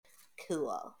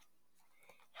Cool.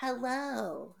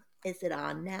 Hello. Is it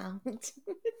on now?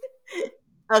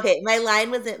 Okay, my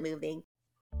line wasn't moving.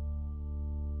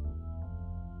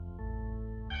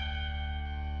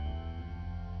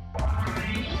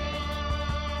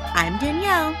 I'm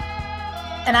Danielle.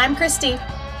 And I'm Christy.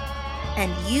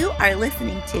 And you are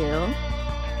listening to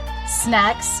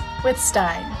Snacks with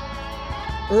Stein.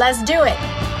 Let's do it.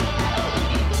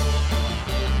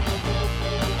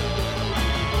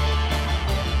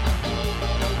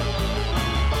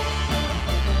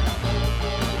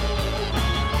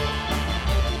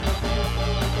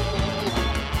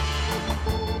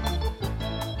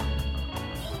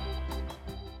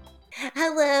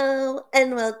 Hello,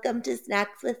 and welcome to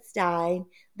Snacks with Stein,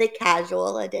 the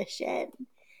casual edition.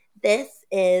 This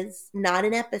is not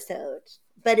an episode,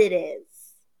 but it is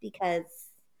because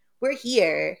we're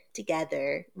here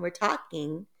together and we're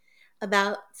talking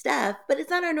about stuff, but it's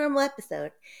not our normal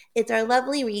episode. It's our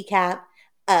lovely recap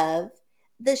of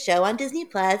the show on Disney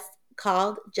Plus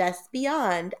called Just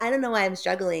Beyond. I don't know why I'm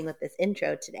struggling with this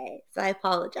intro today, so I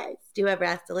apologize to whoever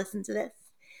has to listen to this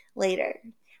later.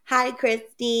 Hi,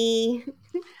 Christy.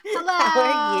 Hello. How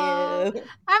are you?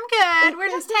 I'm good.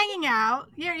 We're just hanging out.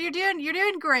 You're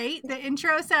doing great. The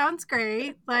intro sounds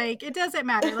great. Like, it doesn't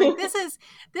matter. Like, this is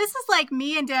like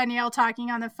me and Danielle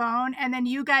talking on the phone, and then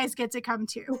you guys get to come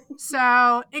too.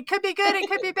 So it could be good. It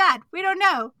could be bad. We don't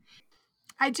know.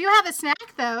 I do have a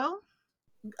snack though.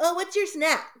 Oh, what's your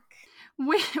snack?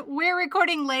 We're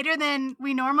recording later than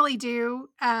we normally do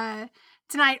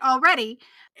tonight already.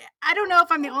 I don't know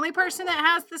if I'm the only person that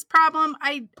has this problem.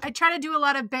 I try to do a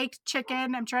lot of baked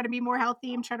chicken. I'm trying to be more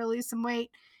healthy. I'm trying to lose some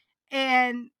weight.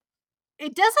 And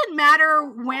it doesn't matter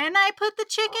when I put the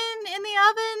chicken in the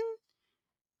oven.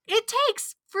 It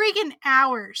takes freaking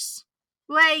hours.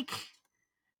 Like,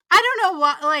 I don't know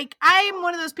what, like, I'm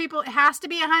one of those people, it has to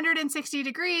be 160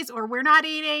 degrees or we're not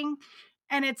eating.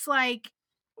 And it's like,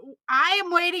 I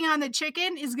am waiting on the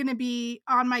chicken is going to be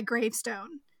on my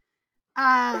gravestone.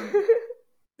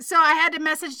 So I had to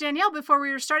message Danielle before we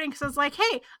were starting because I was like,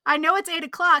 hey, I know it's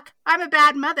 8:00. I'm a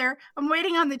bad mother. I'm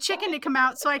waiting on the chicken to come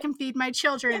out so I can feed my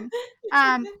children. But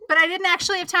I didn't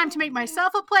actually have time to make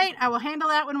myself a plate. I will handle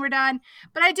that when we're done.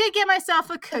 But I did get myself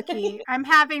a cookie. I'm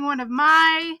having one of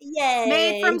my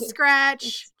made from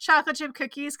scratch chocolate chip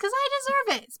cookies because I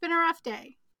deserve it. It's been a rough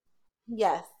day.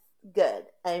 Yes. Good.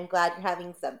 I'm glad you're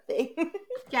having something.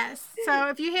 Yes. So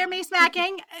if you hear me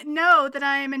smacking, know that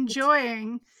I am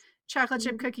enjoying chocolate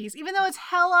chip cookies, even though it's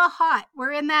hella hot.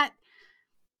 We're in that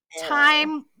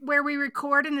time where we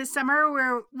record in the summer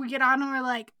where we get on and we're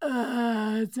like,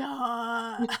 it's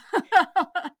hot.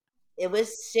 It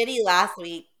was shitty last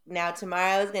week. Now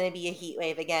tomorrow is going to be a heat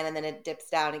wave again, and then it dips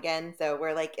down again. So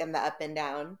we're like in the up and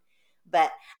down.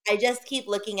 But I just keep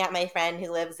looking at my friend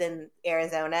who lives in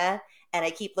Arizona, and I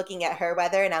keep looking at her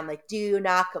weather, and I'm like, do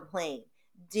not complain.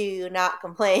 Do not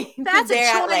complain. That's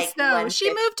a choice, though. She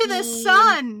moved to the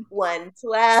sun.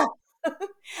 112.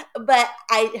 But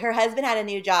her husband had a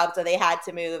new job, so they had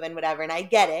to move and whatever, and I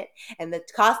get it. And the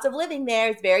cost of living there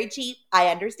is very cheap. I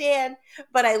understand.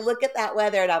 But I look at that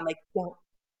weather, and I'm like,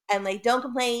 don't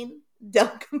complain.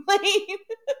 Don't complain.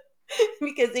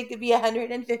 Because it could be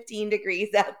 115 degrees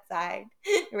outside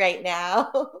right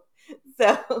now.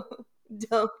 So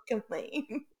don't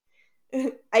complain.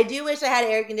 I do wish I had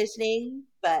air conditioning,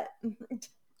 but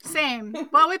same.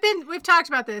 Well, we've talked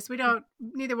about this.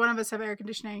 Neither one of us have air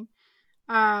conditioning.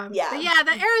 But yeah,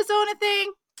 the Arizona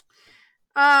thing.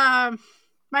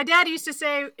 My dad used to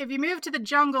say, if you move to the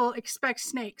jungle, expect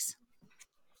snakes.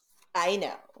 I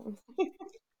know.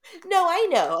 No, I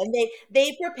know. And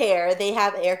they prepare. They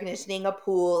have air conditioning, a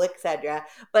pool, etc.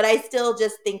 But I still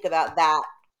just think about that.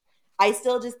 As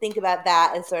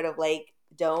sort of like,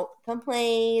 don't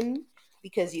complain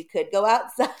because you could go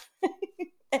outside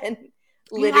and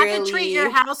literally. You have to treat your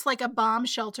house like a bomb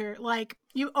shelter. Like,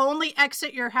 you only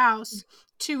exit your house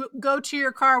to go to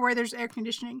your car where there's air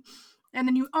conditioning. And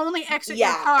then you only exit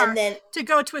your car to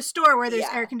go to a store where there's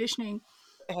air conditioning.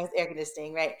 It has air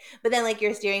conditioning, right? But then, like,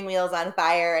 your steering wheel's on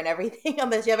fire and everything,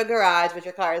 unless you have a garage, but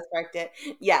your car is parked it.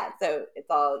 Yeah, so it's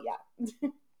all,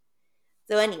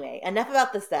 So anyway, enough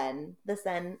about the sun. The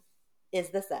sun is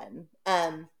the sun.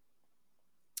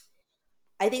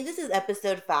 I think this is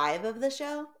episode 5 of the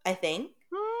show, I think.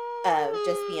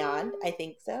 Just Beyond, I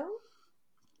think so.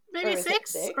 Maybe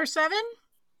 6 or 7?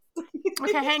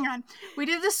 Okay, hang on. We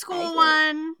did the school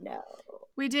one. No.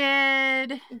 We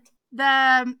did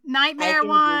the nightmare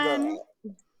one.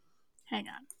 Hang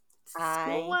on.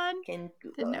 School one.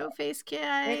 The No Face Kid.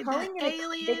 They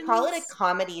call it a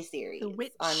comedy series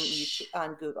on YouTube,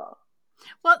 on Google.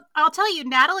 Well, I'll tell you,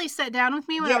 Natalie sat down with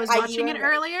me when I was watching it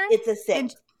earlier. It's a 6.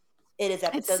 And it is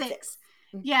episode it's 6.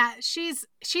 Yeah, she's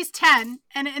 10.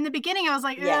 And in the beginning, I was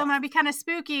like, Yes. it might be kind of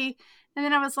spooky. And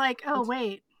then I was like, oh,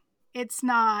 wait, it's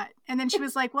not. And then she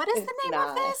was like, what is the name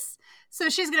of this? So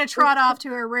she's going to trot off to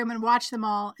her room and watch them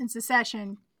all in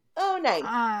succession. Oh, nice.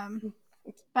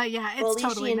 But yeah, it's well, at least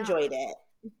totally she enjoyed it.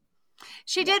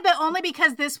 She did, but only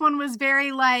because this one was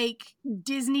very like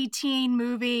Disney teen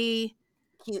movie,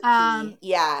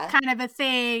 yeah, kind of a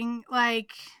thing.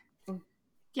 Like,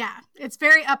 yeah, it's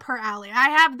very up her alley. I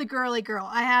have the girly girl.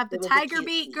 I have the Tiger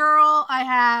Beat girl. I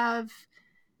have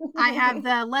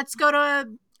the Let's Go to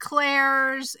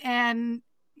Claire's and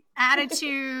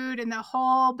Attitude and the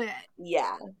whole bit.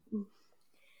 Yeah.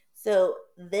 So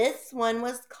this one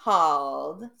was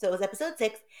called. So it was episode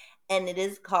 6, and it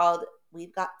is called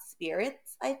We've Got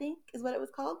Spirits, I think is what it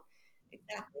was called.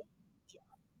 Exactly. Yeah.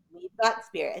 We've Got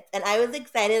Spirits. And I was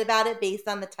excited about it based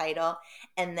on the title.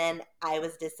 And then I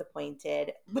was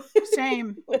disappointed.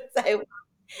 Same. It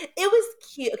was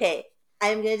cute. Okay,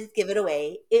 I'm going to just give it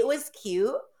away. It was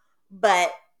cute,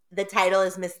 but the title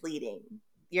is misleading.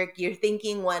 You're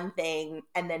thinking one thing,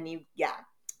 and then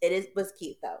was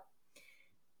cute though.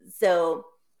 So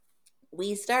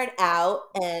we start out,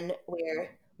 and we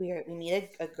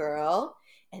meet a girl,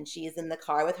 and she's in the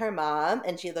car with her mom,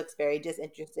 and she looks very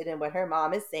disinterested in what her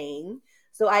mom is saying.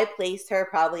 So I placed her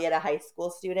probably at a high school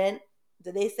student.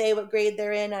 Did they say what grade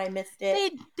they're in? I missed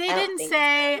it. They didn't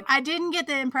say. So. I didn't get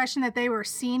the impression that they were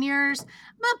seniors. I'm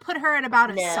gonna put her at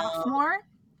about a sophomore.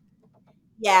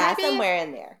 Yeah, maybe. Somewhere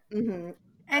in there. Mm-hmm.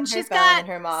 And she's got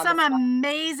some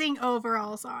amazing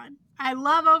overalls on. I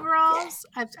love overalls.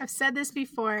 Yes. I've said this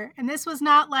before. And this was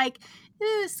not like,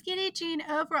 ooh, skinny jean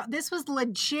overall. This was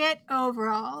legit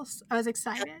overalls. I was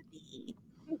excited. Comfy.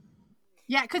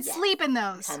 Yeah, could sleep in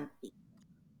those. Comfy.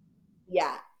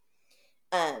 Yeah.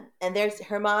 And there's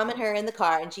her mom and her in the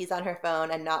car, and she's on her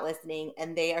phone and not listening.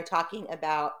 And they are talking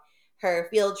about her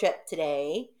field trip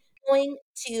today. Going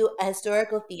to a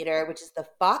historical theater, which is the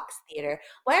Fox Theater.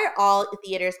 Why are all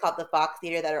theaters called the Fox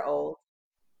Theater that are old?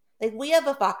 Like, we have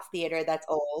a Fox Theater that's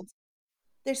old.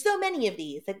 There's so many of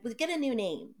these. Like, we get a new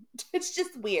name. It's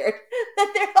just weird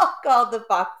that they're all called the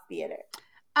Fox Theater.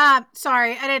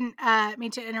 Sorry, I didn't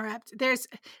mean to interrupt.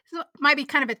 Might be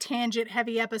kind of a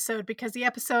tangent-heavy episode because the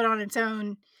episode on its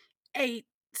own ain't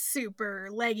super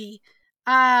leggy.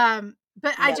 But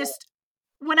no.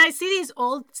 When I see these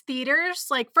old theaters,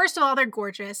 like, first of all, they're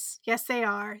gorgeous. Yes, they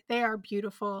are. They are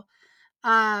beautiful.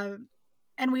 And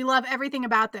we love everything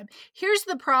about them. Here's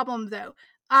the problem, though.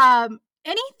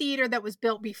 Any theater that was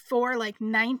built before, like,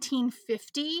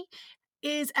 1950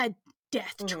 is a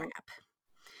death trap.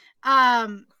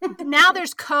 Now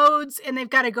there's codes, and they've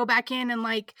got to go back in and,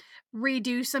 like,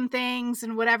 redo some things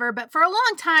and whatever. But for a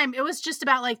long time, it was just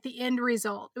about, like, the end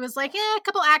result. It was like, a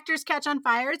couple actors catch on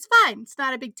fire. It's fine. It's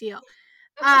not a big deal.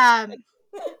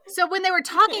 So when they were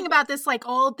talking about this like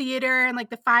old theater and like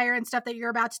the fire and stuff that you're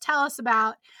about to tell us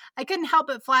about, I couldn't help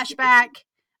but flash back.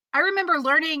 I remember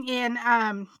learning in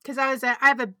because I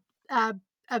have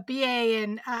a BA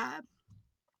in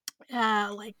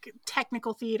like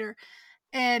technical theater,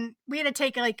 and we had to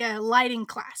take like a lighting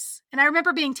class. And I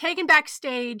remember being taken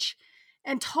backstage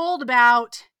and told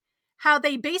about how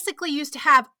they basically used to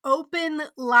have open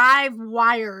live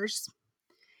wires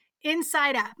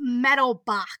inside a metal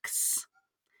box.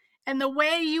 And the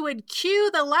way you would cue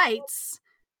the lights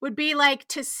would be like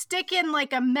to stick in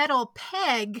like a metal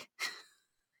peg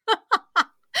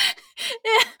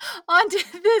onto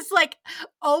this like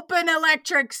open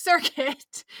electric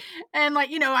circuit. And like,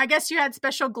 I guess you had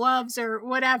special gloves or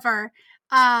whatever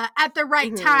at the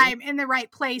right time in the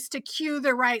right place to cue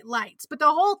the right lights. But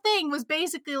the whole thing was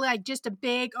basically like just a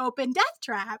big open death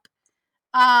trap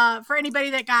for anybody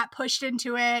that got pushed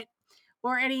into it,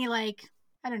 or any like,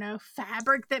 I don't know,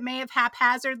 fabric that may have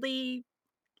haphazardly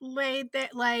laid there.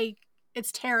 Like,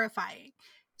 it's terrifying.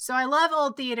 So I love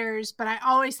old theaters, but I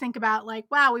always think about like,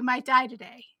 wow, we might die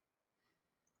today.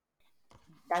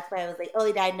 That's why I was like, oh,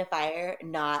 they died in a fire,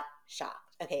 not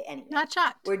shocked. Okay, anyway. Not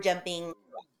shocked. We're jumping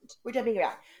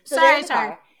around. So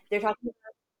sorry. They're talking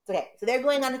about, okay, so they're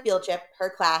going on a field trip,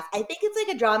 her class. I think it's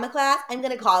like a drama class. I'm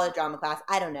going to call it a drama class.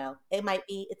 I don't know. It might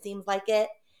be, it seems like it.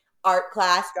 Art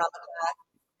class, drama class.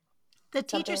 The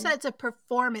teacher said it's a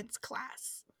performance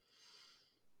class.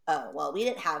 Oh, well, we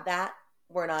didn't have that.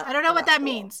 I don't know what that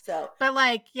means. So, but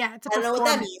like, yeah, it's a performance. I don't know what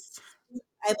that means.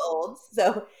 I'm old.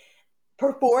 So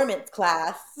performance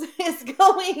class is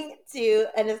going to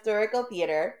an historical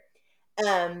theater.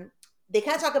 They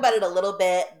kind of talk about it a little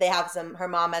bit. They have her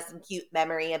mom has some cute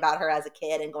memory about her as a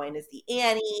kid and going to see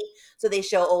Annie. So they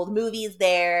show old movies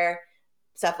there.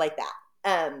 stuff like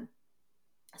that.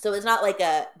 So it's not like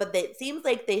but it seems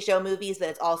like they show movies, but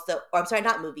it's also, or I'm sorry,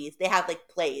 not movies. They have like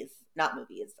plays, not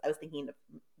movies. I was thinking of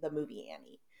the movie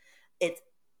Annie. It's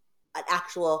an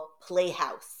actual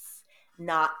playhouse,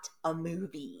 not a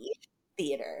movie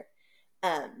theater.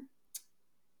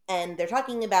 And they're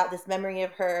talking about this memory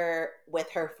of her with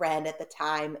her friend at the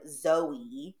time,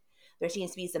 Zoe. There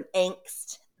seems to be some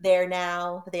angst there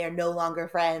now. They are no longer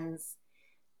friends.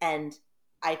 And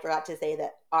I forgot to say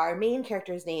that our main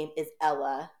character's name is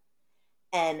Ella.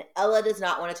 And Ella does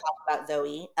not want to talk about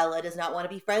Zoe. Ella does not want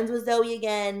to be friends with Zoe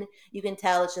again. You can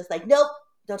tell it's just like, nope,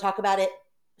 don't talk about it.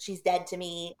 She's dead to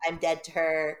me. I'm dead to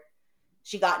her.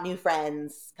 She got new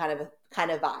friends, kind of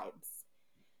vibes.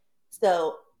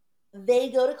 So they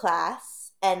go to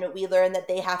class, and we learn that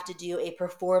they have to do a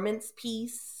performance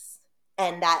piece,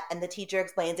 and the teacher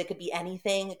explains it could be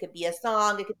anything. It could be a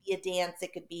song, it could be a dance,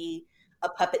 it could be a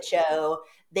puppet show.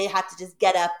 They have to just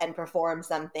get up and perform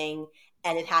something,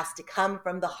 and it has to come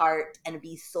from the heart and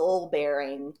be soul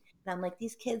bearing. And I'm like,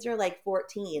 these kids are like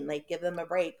 14, like give them a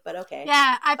break, but okay.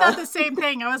 Yeah, I thought the same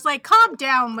thing. I was like, calm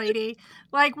down, lady.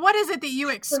 Like, what is it that you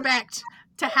expect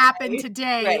to happen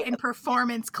today in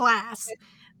performance class?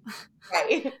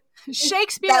 Right.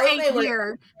 Shakespeare ain't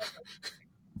here.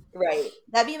 Right.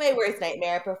 That'd be my worst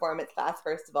nightmare, performance class,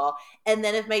 first of all. And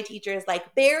then if my teacher is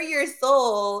like, bare your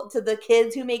soul to the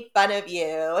kids who make fun of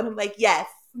you. And I'm like, yes.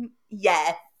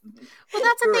 Well,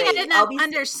 that's the thing I didn't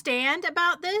understand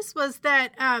about this was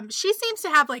that she seems to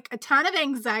have like a ton of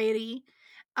anxiety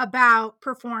about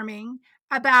performing,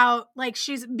 about like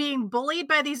she's being bullied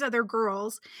by these other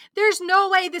girls. There's no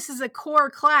way this is a core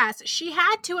class. She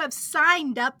had to have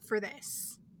signed up for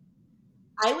this.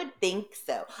 I would think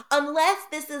so. Unless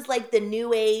this is like the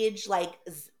new age, like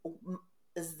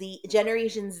Z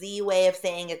Generation Z way of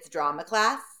saying it's drama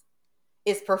class,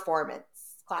 is performance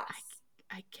class.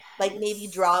 I guess. Like maybe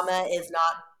drama is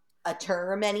not a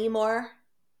term anymore.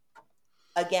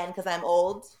 Again, because I'm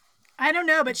old. I don't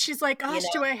know, but she's like, gosh,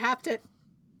 do I have to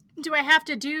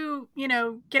do,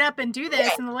 get up and do this?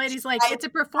 Right. And the lady's like, it's a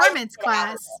performance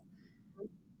class.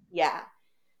 Yeah.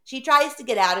 She tries to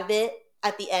get out of it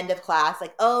at the end of class.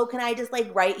 Like, oh, can I just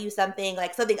like write you something?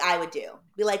 Like something I would do.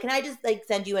 Be like, can I just like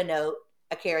send you a note,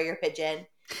 a carrier pigeon?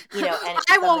 And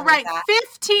I will write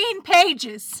 15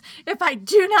 pages if I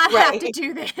do not have to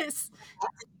do this.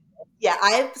 Yeah,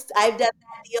 I've done that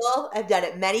deal. I've done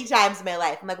it many times in my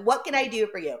life. I'm like, what can I do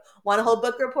for you? Want a whole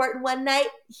book report in one night?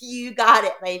 You got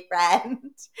it, my friend.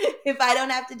 If I don't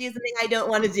have to do something I don't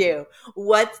want to do,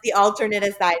 what's the alternate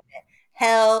assignment?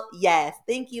 Hell yes.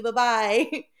 Thank you.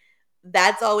 Bye-bye.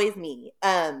 That's always me.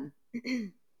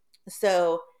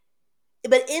 So,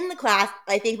 but in the class,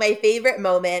 I think my favorite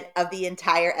moment of the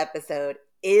entire episode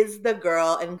is the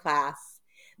girl in class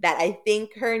that I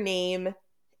think her name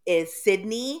is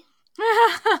Sydney.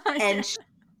 And she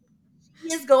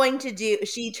is going to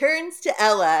she turns to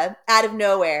Ella out of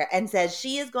nowhere and says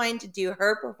she is going to do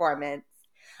her performance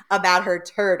about her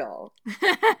turtle.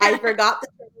 I forgot the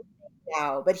turtle's name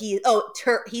now, but he's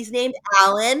named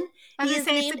Alan. He's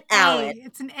named Alan.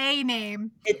 It's an A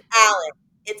name. It's Alan.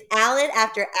 It's Alan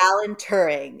after Alan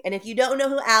Turing. And if you don't know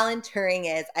who Alan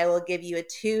Turing is, I will give you a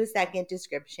 2-second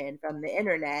description from the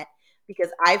internet because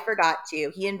I forgot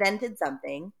to. He invented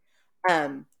something.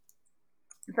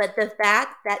 But the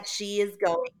fact that she is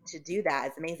going to do that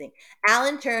is amazing.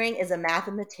 Alan Turing is a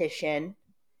mathematician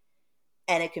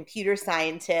and a computer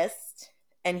scientist,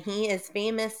 and he is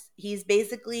famous. He's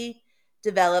basically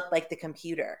developed like the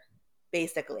computer,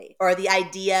 basically, or the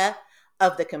idea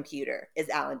of the computer is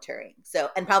Alan Turing. So,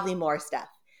 and probably more stuff.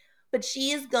 But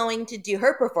she is going to do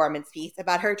her performance piece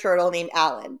about her turtle named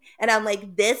Alan. And I'm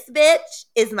like, this bitch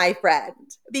is my friend.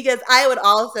 Because I would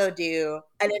also do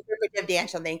an interpretive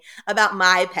dance something about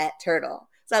my pet turtle.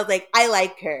 So I was like, I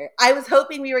like her. I was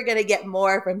hoping we were going to get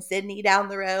more from Sydney down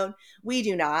the road. We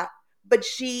do not. But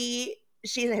she's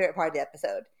my favorite part of the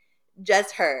episode.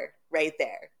 Just her right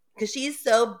there. Because she's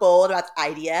so bold about the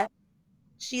idea.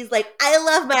 She's like, I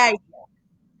love my idea.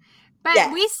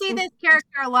 But we see this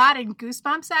character a lot in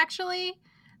Goosebumps, actually.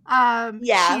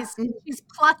 She's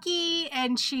plucky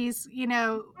and she's,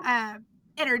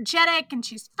 energetic and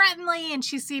she's friendly and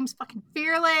she seems fucking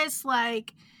fearless.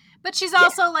 Like, but she's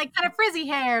also like kind of frizzy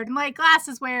haired and like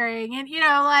glasses wearing and,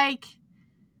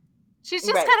 she's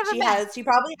just kind of a mess. She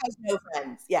probably has no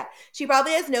friends. Yeah. She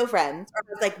probably has no friends or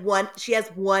has like she has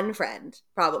one friend,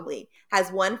 probably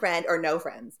has one friend or no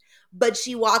friends. But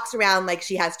she walks around like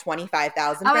she has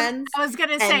 25,000 friends. I was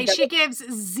going to say, she gives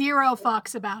zero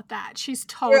fucks about that. She's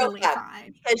totally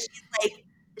fine. Because she's like,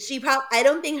 I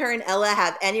don't think her and Ella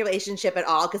have any relationship at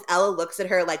all, because Ella looks at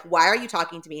her like, why are you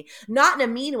talking to me? Not in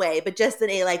a mean way, but just in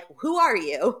a like, who are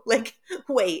you? Like,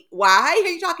 wait, why are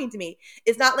you talking to me?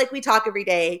 It's not like we talk every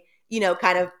day,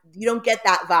 kind of, you don't get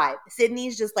that vibe.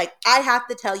 Sydney's just like, I have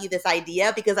to tell you this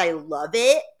idea because I love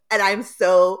it and I'm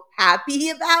so happy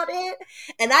about it.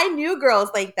 And I knew girls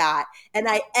like that. And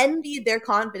I envied their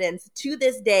confidence to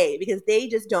this day, because they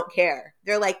just don't care.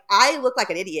 They're like, I look like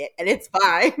an idiot and it's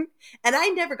fine. And I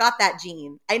never got that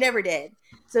gene. I never did.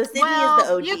 So Sydney is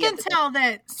the OG. You can tell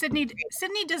that Sydney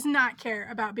does not care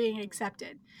about being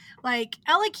accepted. Like,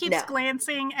 Ella keeps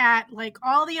glancing at like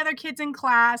all the other kids in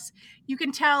class. You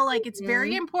can tell like it's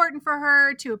very important for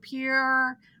her to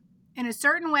appear in a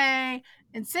certain way.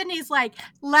 And Sydney's like,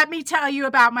 let me tell you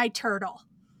about my turtle.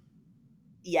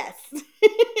 Yes.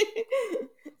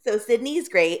 So Sydney's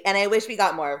great, and I wish we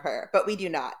got more of her, but we do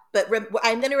not. But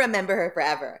I'm going to remember her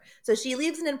forever. So she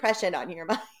leaves an impression on your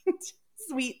mind.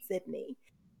 Sweet Sydney.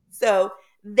 So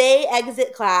they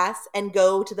exit class and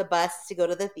go to the bus to go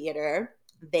to the theater.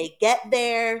 They get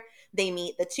there. They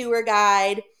meet the tour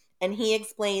guide, and he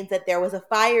explains that there was a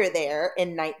fire there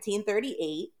in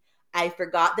 1938. I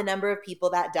forgot the number of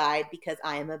people that died because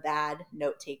I am a bad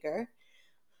note taker.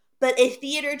 But a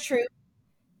theater troupe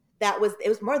it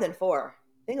was more than 4. I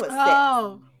think it was 6.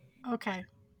 Oh, okay.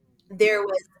 There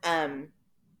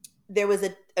was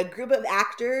a group of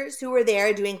actors who were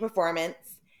there doing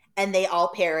performance, and they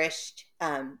all perished.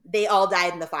 They all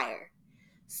died in the fire.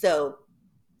 So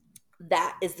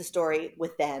that is the story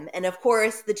with them. And of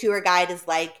course, the tour guide is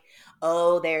like,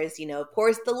 oh, there's, of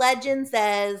course, the legend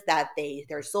says that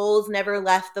their souls never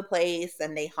left the place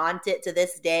and they haunt it to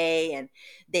this day, and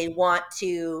they want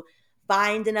to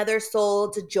find another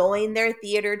soul to join their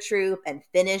theater troupe and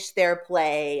finish their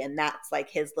play. And that's like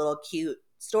his little cute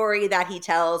story that he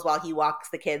tells while he walks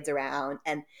the kids around.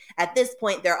 And at this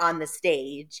point, they're on the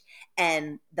stage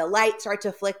and the lights start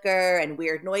to flicker and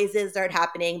weird noises start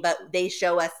happening, but they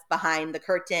show us behind the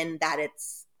curtain that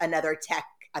it's another tech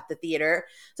at the theater.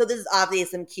 So this is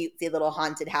obviously some cutesy little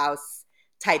haunted house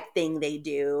type thing they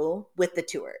do with the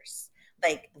tours.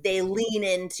 Like, they lean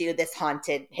into this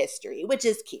haunted history, which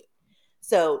is cute.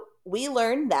 So we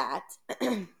learned that,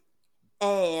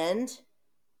 and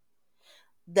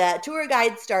the tour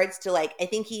guide starts to like, I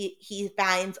think he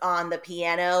finds on the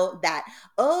piano that,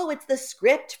 oh, it's the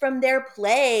script from their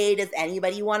play. Does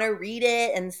anybody want to read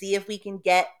it and see if we can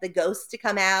get the ghost to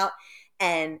come out?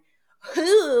 And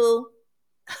who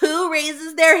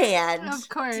raises their hand? Of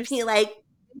course. To be like,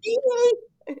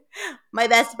 my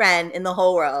best friend in the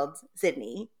whole world,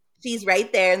 Sydney. She's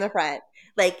right there in the front.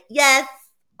 Like, yes,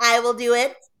 I will do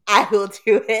it. I will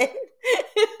do it.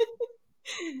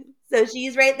 So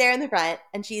she's right there in the front,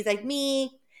 and she's like,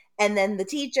 me. And then the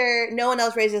teacher, no one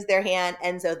else raises their hand.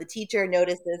 And so the teacher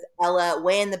notices Ella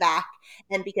way in the back.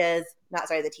 And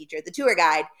the tour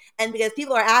guide. And because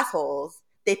people are assholes,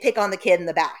 they pick on the kid in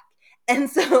the back. And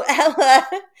so Ella's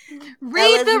in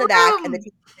the back, and the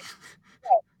teacher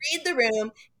read the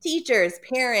room. Teachers,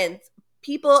 parents,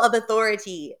 people of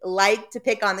authority like to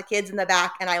pick on the kids in the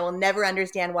back, and I will never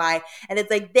understand why. And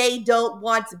it's like, they don't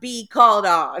want to be called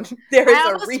on. There's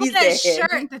a reason. Want a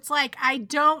shirt that's like, I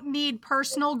don't need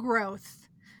personal growth.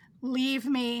 Leave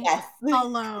me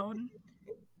alone.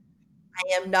 I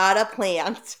am not a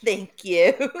plant. Thank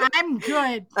you. I'm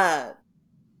good.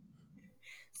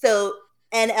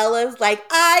 And Ella's like,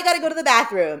 I gotta go to the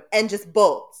bathroom, and just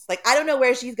bolts. Like, I don't know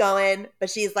where she's going, but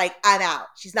she's like, I'm out.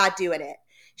 She's not doing it.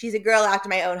 She's a girl after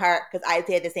my own heart, because I'd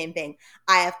say the same thing.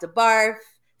 I have to barf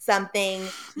something.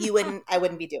 I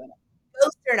wouldn't be doing it.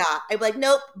 Ghost or not. I'd be like,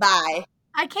 nope, bye.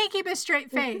 I can't keep a straight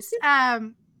face.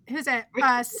 Who's it?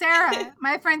 Sarah,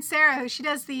 my friend Sarah, she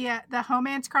does the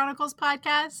Homance Chronicles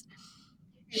podcast.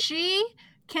 She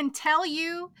can tell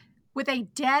you with a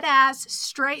dead ass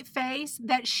straight face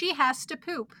that she has to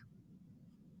poop.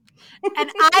 And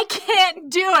I can't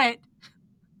do it.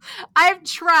 I've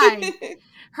tried.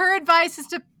 Her advice is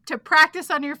to practice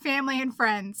on your family and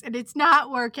friends, and it's not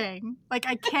working. Like,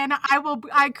 I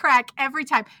crack every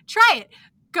time. Try it.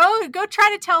 Go try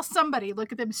to tell somebody,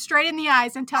 look at them straight in the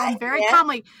eyes and tell them very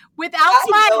calmly, without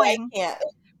smiling,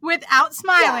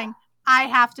 I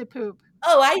have to poop.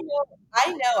 Oh, I know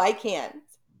I can't.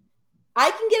 I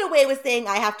can get away with saying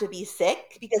I have to be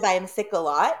sick because I am sick a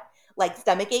lot, like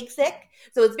stomach ache sick.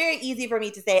 So it's very easy for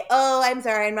me to say, oh, I'm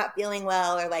sorry, I'm not feeling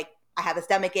well, or like, I have a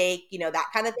stomach ache, that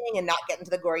kind of thing, and not get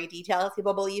into the gory details.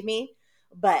 People believe me.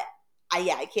 But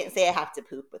I can't say I have to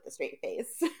poop with a straight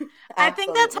face. I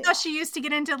think that's how she used to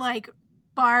get into like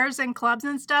bars and clubs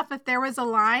and stuff. If there was a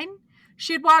line,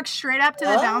 she'd walk straight up to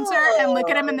the bouncer and look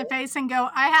at him in the face and go,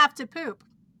 I have to poop.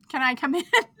 Can I come in?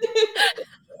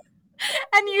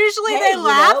 And usually Hey, they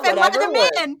laugh and let whatever them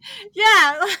works. in.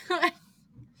 Yeah.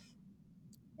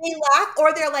 They laugh,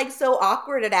 or they're like so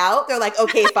awkwarded out. They're like,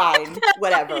 okay, fine,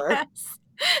 whatever. Yes.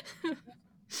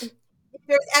 If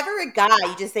there's ever a guy,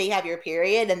 you just say you have your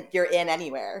period and you're in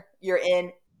anywhere. You're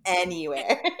in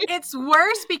anywhere. It's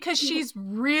worse because she's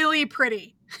really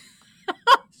pretty.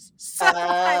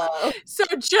 So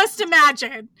just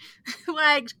imagine,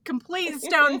 like, complete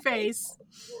stone face.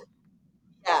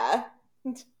 Yeah.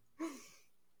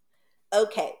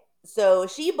 Okay, so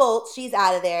she bolts, she's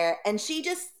out of there, and she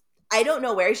just, I don't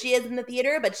know where she is in the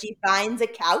theater, but she finds a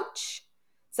couch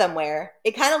somewhere.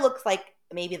 It kind of looks like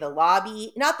maybe the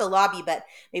lobby, not the lobby, but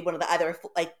maybe one of the other,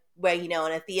 like, where, in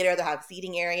a theater, they'll have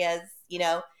seating areas,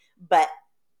 but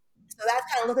so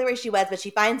that's kind of looking where she was, but she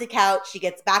finds a couch, she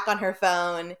gets back on her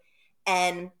phone,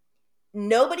 and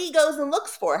nobody goes and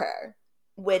looks for her,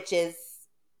 which is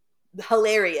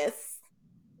hilarious.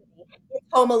 It's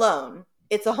Home Alone.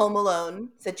 It's a Home Alone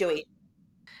situation.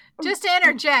 Just to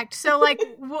interject, so like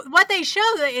what they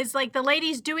show is like the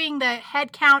ladies doing the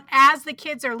head count as the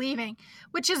kids are leaving,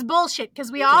 which is bullshit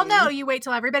because we all know you wait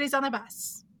till everybody's on the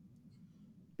bus.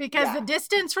 Because the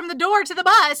distance from the door to the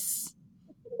bus,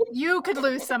 you could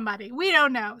lose somebody. We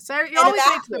don't know. So you always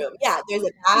wait till there's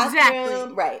a bathroom.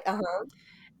 Exactly. Right.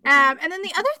 And then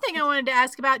the other thing I wanted to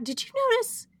ask about, did you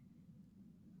notice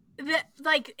that,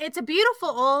 like, it's a beautiful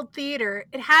old theater.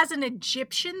 It has an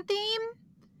Egyptian theme.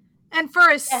 And for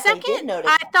a second,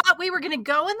 I thought we were going to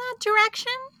go in that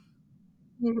direction.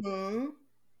 Mm-hmm.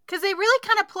 Because they really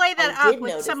kind of play that up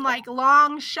with some, like,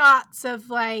 long shots of,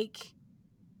 like,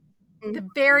 the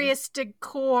various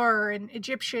decor and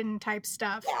Egyptian type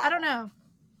stuff. Yeah. I don't know.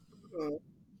 Mm-hmm.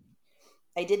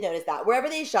 I did notice that. Wherever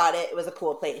they shot it, it was a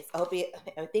cool place. I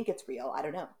think it's real. I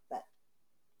don't know. But,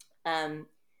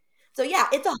 so yeah,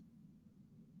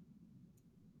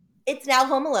 it's now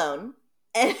Home Alone.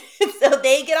 And so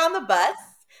they get on the bus.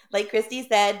 Like Christy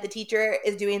said, the teacher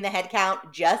is doing the head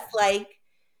count just like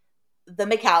the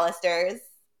McAllisters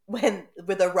with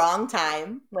the wrong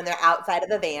time when they're outside of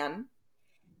the van.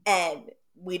 And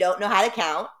we don't know how to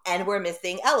count, and we're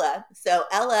missing Ella. So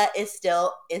Ella is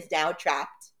now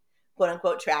trapped, quote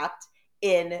unquote trapped,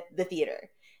 in the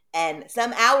theater. And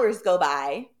some hours go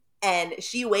by, and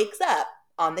she wakes up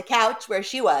on the couch where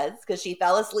she was because she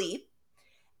fell asleep,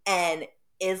 and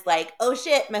is like, oh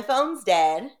shit, my phone's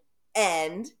dead,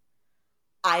 and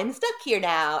I'm stuck here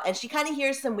now. And she kind of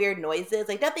hears some weird noises,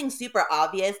 like nothing super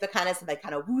obvious, but kind of some like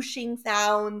kind of whooshing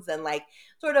sounds and like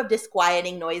sort of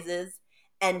disquieting noises.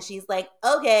 And she's like,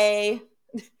 okay.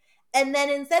 And then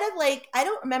instead of like, I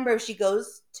don't remember if she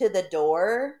goes to the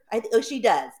door. She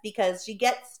does, because she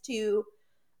gets to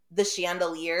the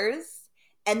chandeliers.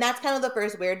 And that's kind of the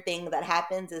first weird thing that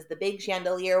happens is the big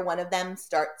chandelier, one of them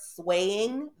starts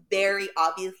swaying very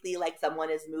obviously like someone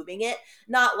is moving it.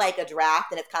 Not like a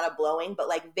draft and it's kind of blowing, but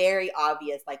like very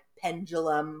obvious, like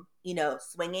pendulum,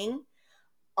 swinging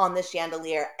on the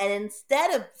chandelier. And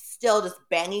instead of still just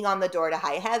banging on the door to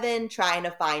high heaven, trying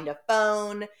to find a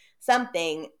phone,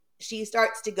 something, she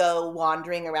starts to go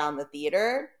wandering around the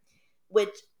theater,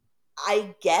 which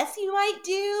I guess you might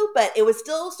do, but it was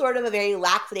still sort of a very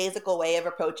lackadaisical way of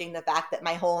approaching the fact that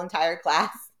my whole entire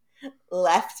class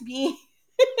left me.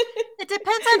 It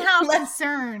depends on how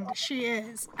concerned she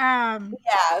is. Yeah.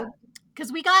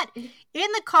 Because we got in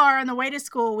the car on the way to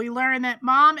school, we learned that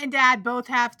mom and dad both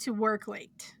have to work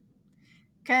late.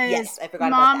 Yes, I forgot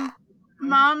about that.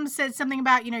 Mom said something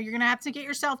about, you're going to have to get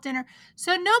yourself dinner.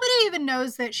 So nobody even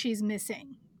knows that she's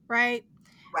missing, right?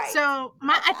 Right. So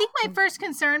I think my first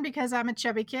concern, because I'm a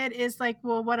chubby kid, is like,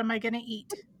 well, what am I going to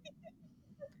eat?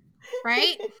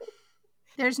 Right?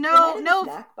 There's no,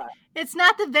 it's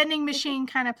not the vending machine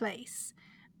kind of place.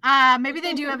 Maybe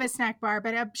they do have a snack bar,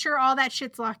 but I'm sure all that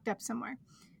shit's locked up somewhere.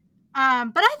 But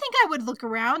I think I would look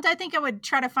around. I think I would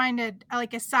try to find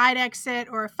a side exit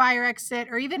or a fire exit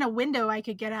or even a window I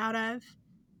could get out of.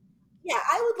 Yeah,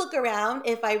 I would look around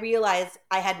if I realized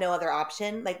I had no other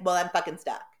option. Like, well, I'm fucking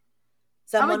stuck.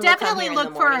 I would definitely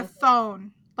look for a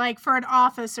phone, like for an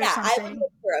office or something. I would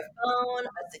look for a phone,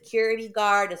 a security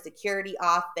guard, a security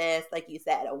office, like you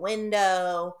said, a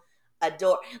window, a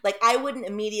door. Like, I wouldn't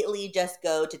immediately just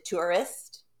go to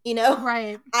tourist,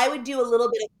 Right. I would do a little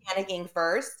bit of panicking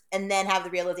first and then have the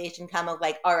realization come of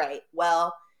like, all right,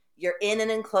 well, you're in an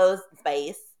enclosed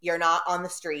space. You're not on the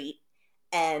street,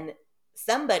 and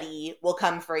somebody will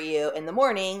come for you in the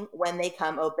morning when they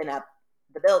come open up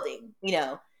the building,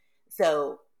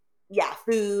 So, yeah,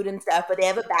 food and stuff, but they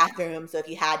have a bathroom. So if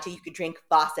you had to, you could drink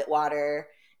faucet water.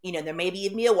 There may be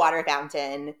even a water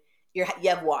fountain. You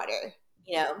have water,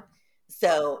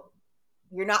 So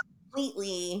you're not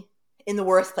completely in the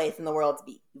worst place in the world to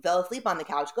be. You fell asleep on the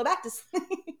couch, go back to sleep.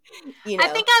 I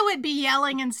think I would be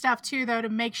yelling and stuff too, though, to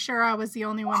make sure I was the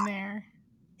only one there.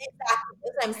 Exactly.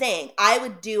 That's what I'm saying. I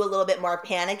would do a little bit more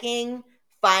panicking,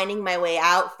 finding my way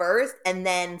out first, and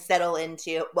then settle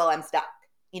into, well, I'm stuck.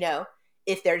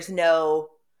 If there's no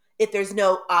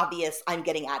obvious I'm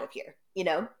getting out of here,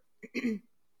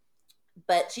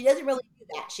 But she doesn't really do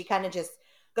that. She kind of just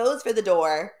goes for the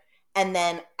door, and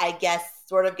then I guess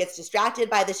sort of gets distracted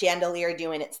by the chandelier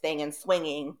doing its thing and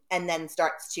swinging, and then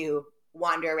starts to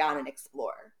wander around and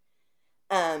explore.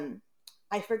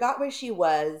 I forgot where she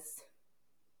was.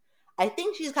 I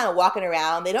think she's kind of walking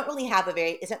around. They don't really have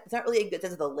it's not really a good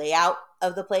sense of the layout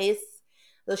of the place.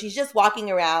 So she's just walking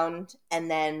around, and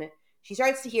then she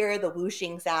starts to hear the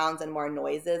whooshing sounds and more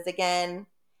noises again.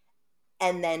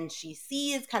 And then she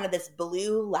sees kind of this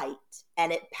blue light,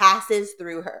 and it passes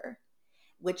through her,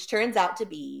 which turns out to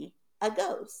be a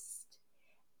ghost.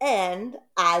 And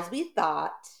as we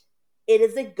thought, it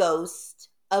is a ghost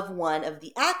of one of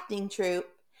the acting troupe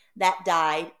that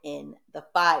died in the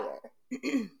fire.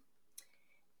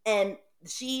 And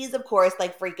she's, of course,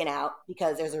 like freaking out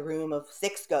because there's a room of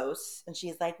 6 ghosts. And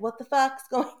she's like, what the fuck's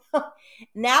going on?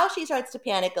 Now she starts to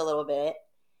panic a little bit.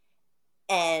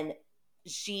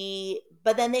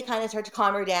 But then they kind of start to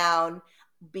calm her down,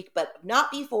 but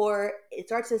not before it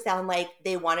starts to sound like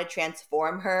they want to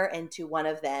transform her into one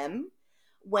of them,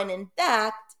 when in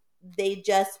fact, they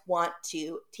just want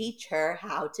to teach her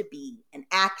how to be an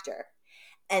actor.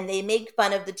 And they make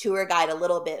fun of the tour guide a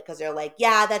little bit because they're like,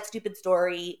 yeah, that stupid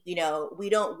story. We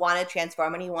don't want to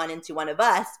transform anyone into one of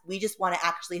us. We just want to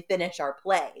actually finish our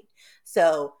play.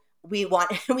 So we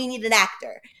need an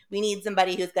actor. We need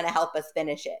somebody who's going to help us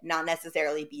finish it, not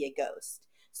necessarily be a ghost.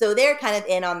 So they're kind of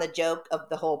in on the joke of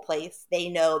the whole place. They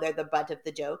know they're the butt of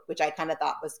the joke, which I kind of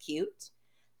thought was cute.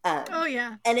 Oh,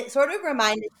 yeah. And it sort of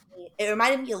reminded me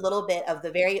a little bit of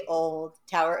the very old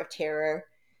Tower of Terror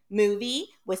movie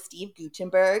with Steve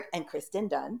Guttenberg and Kristen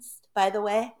Dunst, by the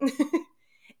way.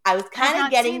 I was kind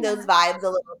of getting those vibes a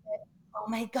little bit. Oh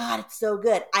my God, it's so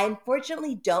good. I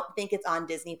unfortunately don't think it's on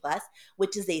Disney Plus,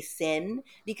 which is a sin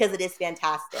because it is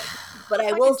fantastic. But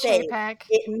I will say,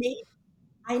 it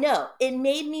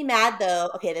made me mad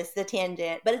though. Okay, this is a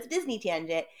tangent, but it's a Disney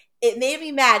tangent. It made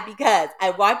me mad because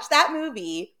I watched that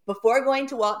movie before going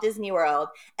to Walt Disney World,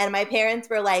 and my parents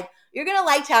were like, you're going to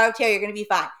like Tower of Terror, you're going to be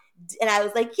fine. And I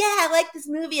was like, yeah, I like this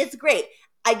movie, it's great.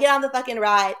 I get on the fucking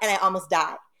ride, and I almost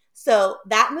die. So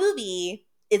that movie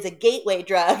is a gateway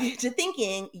drug to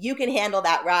thinking you can handle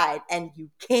that ride, and you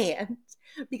can't.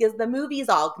 Because the movie's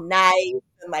all nice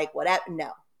and like whatever.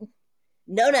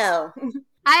 No.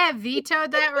 I have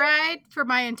vetoed that ride for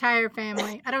my entire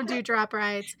family. I don't do drop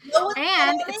rides.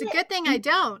 And it's a good thing I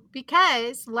don't,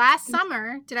 because last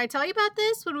summer, did I tell you about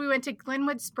this when we went to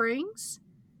Glenwood Springs?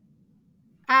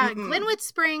 Glenwood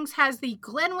Springs has the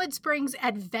Glenwood Springs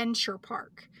Adventure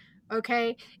Park.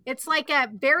 Okay? It's like a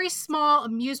very small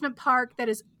amusement park that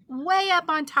is way up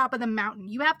on top of the mountain.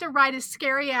 You have to ride a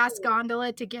scary ass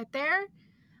gondola to get there.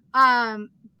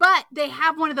 But they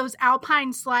have one of those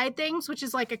alpine slide things, which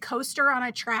is like a coaster on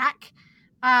a track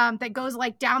that goes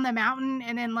like down the mountain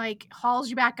and then like hauls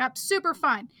you back up. Super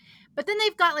fun. But then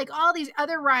they've got like all these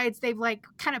other rides they've like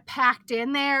kind of packed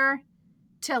in there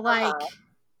to like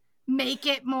make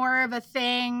it more of a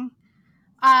thing.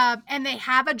 And they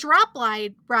have a drop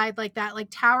ride like that, like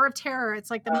Tower of Terror. It's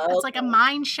like it's like a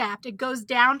mine shaft. It goes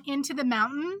down into the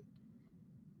mountain.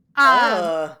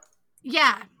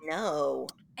 Yeah. No.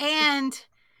 And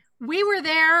we were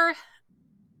there,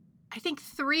 I think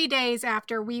 3 days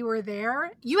after we were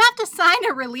there. You have to sign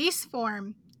a release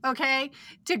form, okay,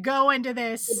 to go into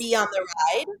this. To be on the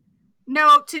ride?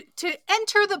 No, to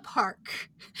enter the park.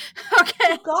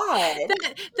 Okay. Oh, God.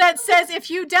 That says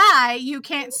if you die, you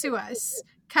can't sue us,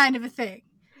 kind of a thing.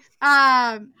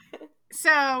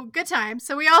 So good time.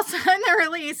 So we all signed the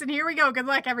release, and here we go. Good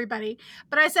luck, everybody.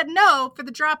 But I said no for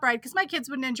the drop ride because my kids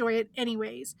wouldn't enjoy it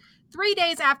anyways. 3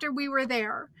 days after we were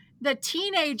there, the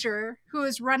teenager who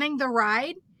was running the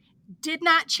ride did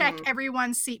not check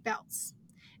everyone's seatbelts.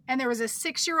 And there was a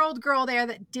 6-year-old girl there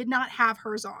that did not have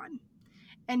hers on.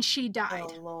 And she died.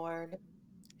 Oh, Lord.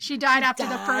 She died after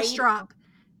the first drop.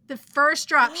 The first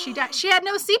drop, she died. She had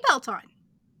no seatbelt on.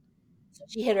 So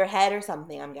she hit her head or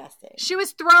something, I'm guessing. She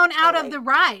was thrown out of the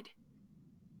ride.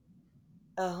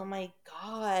 Oh, my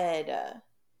God.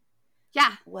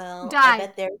 Yeah. Well, died. I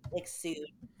bet they're like sued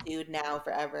now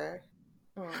forever.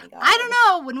 Oh my God. I don't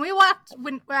know.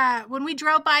 When we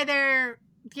drove by there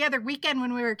the other weekend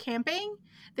when we were camping,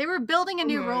 they were building a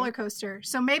new roller coaster.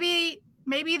 So maybe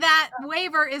that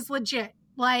waiver is legit.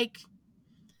 Like,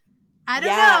 I don't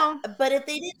Yeah, know. but if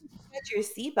they didn't stretch your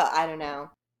seatbelt, I don't know.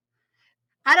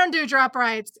 I don't do drop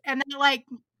rides, and then like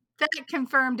that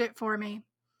confirmed it for me.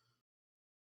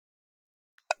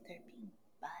 They're being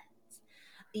butts.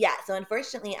 Yeah, so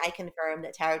unfortunately, I confirmed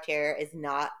that Tower of Terror is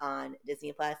not on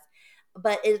Disney Plus,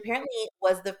 but it apparently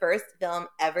was the first film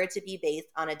ever to be based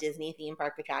on a Disney theme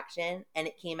park attraction, and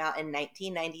it came out in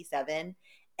 1997,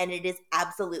 and it is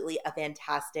absolutely a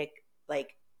fantastic,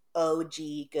 like OG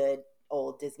good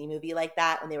old Disney movie like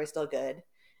that when they were still good,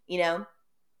 you know.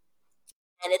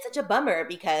 And it's such a bummer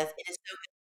because it is so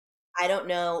I don't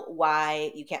know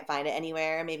why you can't find it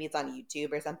anywhere. Maybe it's on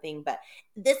YouTube or something. But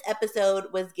this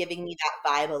episode was giving me that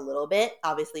vibe a little bit,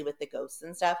 obviously with the ghosts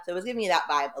and stuff. So it was giving me that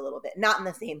vibe a little bit, not in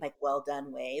the same like well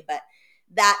done way, but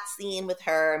that scene with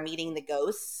her meeting the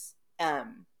ghosts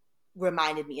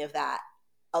reminded me of that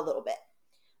a little bit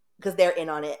because they're in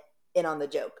on it, in on the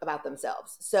joke about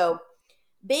themselves. So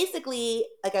basically,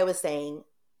 like I was saying,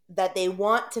 that they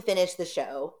want to finish the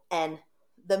show, and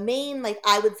the main, like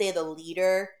I would say, the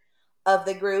leader of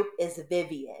the group is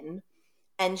Vivian,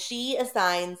 and she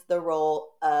assigns the role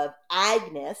of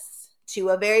Agnes to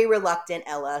a very reluctant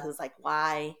Ella, who's like,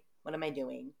 "Why? What am I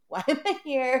doing? Why am I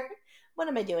here? What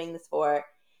am I doing this for?"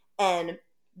 And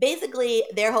basically,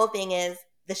 their whole thing is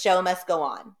the show must go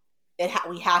on.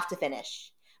 We have to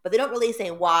finish, but they don't really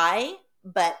say why.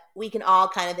 But we can all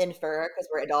kind of infer because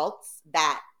we're adults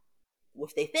that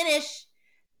if they finish,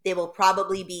 they will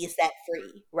probably be set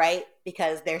free, right?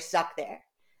 Because they're stuck there.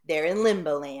 They're in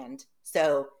limbo land.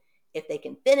 So if they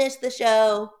can finish the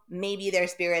show, maybe their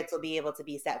spirits will be able to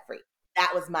be set free.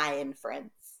 That was my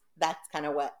inference. That's kind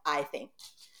of what I think.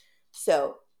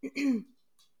 So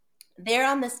they're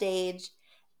on the stage,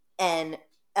 and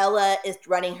Ella is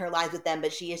running her lines with them,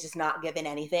 but she is just not given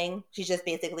anything. She's just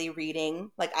basically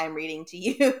reading, like I'm reading to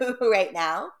you right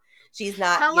now. She's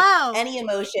not giving Hello. any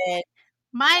emotion.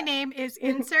 My name is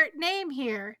insert name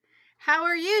here. How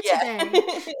are you Yeah.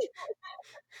 today?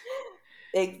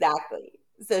 Exactly.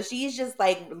 So she's just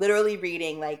like literally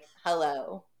reading, like,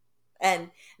 hello.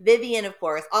 And Vivian, of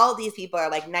course, all these people are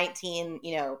like 19,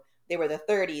 they were the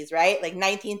 30s, right? Like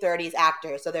 1930s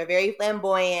actors. So they're very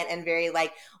flamboyant and very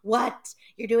like, what?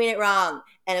 You're doing it wrong.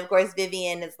 And of course,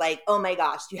 Vivian is like, oh my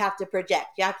gosh, you have to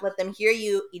project. You have to let them hear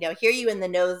you, hear you in the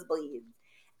nosebleeds.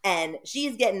 And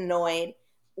she's getting annoyed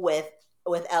with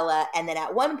Ella. And then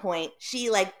at one point, she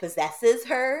like possesses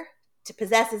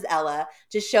Ella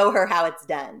to show her how it's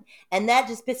done. And that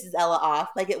just pisses Ella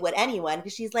off, like it would anyone,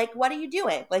 because she's like, what are you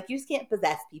doing? Like, you just can't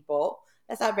possess people.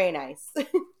 That's not very nice.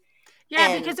 Yeah,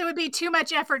 and because it would be too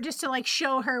much effort just to like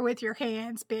show her with your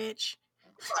hands, bitch.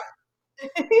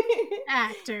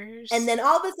 Actors. And then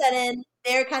all of a sudden,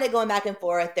 they're kind of going back and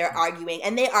forth. They're arguing,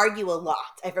 and they argue a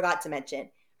lot. I forgot to mention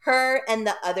her and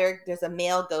there's a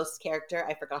male ghost character.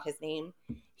 I forgot his name.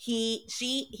 He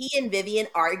and Vivian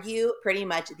argue pretty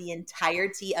much the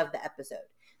entirety of the episode.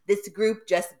 This group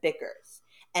just bickers,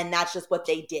 and that's just what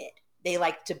they did. They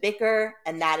like to bicker,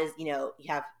 and that is, you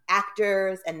have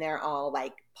actors, and they're all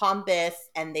like pompous,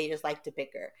 and they just like to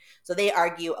bicker. So they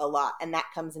argue a lot, and that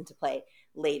comes into play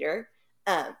later.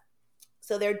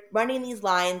 So they're running these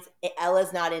lines.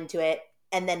 Ella's not into it.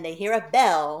 And then they hear a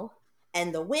bell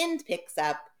and the wind picks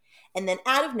up. And then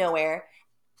out of nowhere,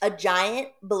 a giant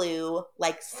blue,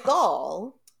 like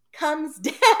skull comes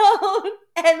down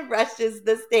and rushes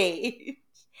the stage.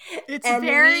 It's and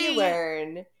we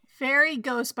learn. Very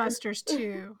Ghostbusters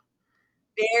too.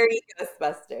 Very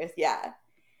Ghostbusters, yeah.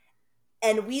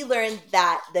 And we learned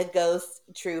that the ghost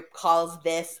troupe calls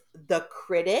this the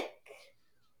critic.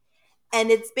 And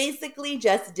it's basically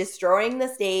just destroying the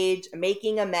stage,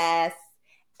 making a mess.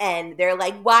 And they're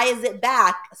like, why is it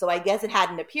back? So I guess it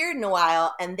hadn't appeared in a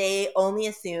while. And they only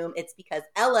assume it's because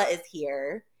Ella is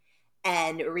here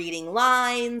and reading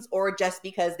lines, or just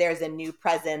because there's a new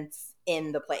presence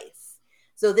in the place.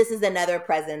 So this is another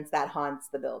presence that haunts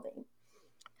the building.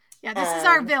 Yeah, this is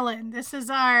our villain. This is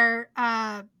our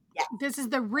this is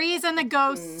the reason the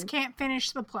ghosts can't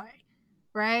finish the play.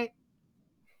 Right?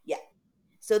 Yeah.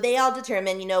 So they all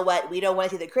determine, you know what, we don't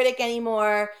want to see the critic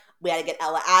anymore. We got to get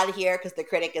Ella out of here because the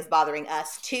critic is bothering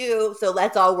us too. So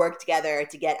let's all work together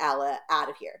to get Ella out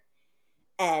of here.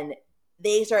 And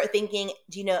they start thinking,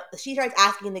 she starts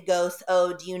asking the ghosts,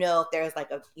 oh, do you know if there's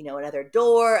like another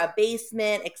door, a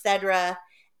basement, etc.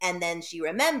 And then she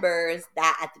remembers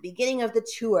that at the beginning of the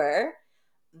tour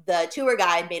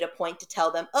guide made a point to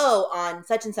tell them, oh, on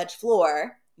such and such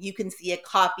floor, you can see a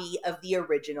copy of the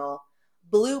original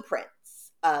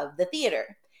blueprints of the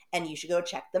theater, and you should go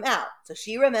check them out. So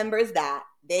she remembers that.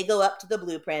 They go up to the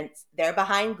blueprints. They're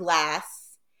behind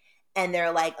glass, and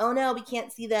they're like, oh no, we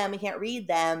can't see them. We can't read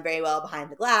them very well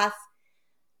behind the glass.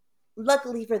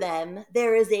 luckily for them,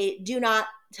 there is a do not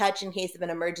touch in case of an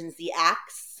emergency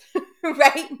axe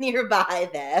right nearby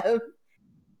them.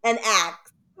 An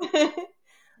axe.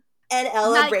 And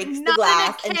Ella Like breaks the not in a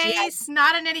glass and she has case,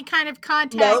 not in any kind of nope.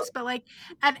 context, but like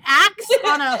an axe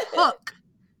on a hook.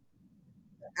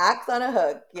 Axe on a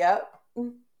hook. Yep.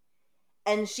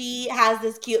 And she has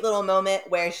this cute little moment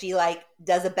where she like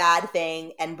does a bad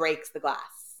thing and breaks the glass.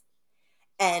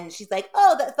 And she's like,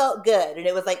 "Oh, that felt good." And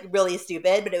it was like really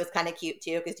stupid, but it was kind of cute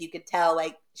too because you could tell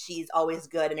like she's always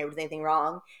good and never does anything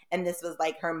wrong. And this was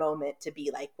like her moment to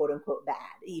be like quote unquote bad,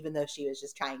 even though she was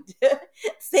just trying to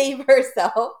save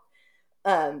herself.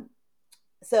 Um,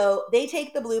 so they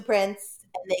take the blueprints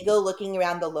and they go looking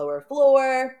around the lower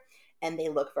floor and they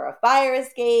look for a fire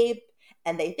escape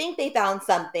and they think they found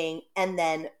something. And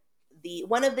then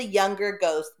one of the younger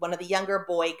ghosts, one of the younger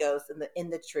boy ghosts in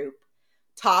the troop,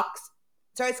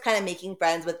 starts kind of making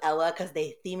friends with Ella because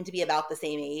they seem to be about the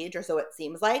same age, or so it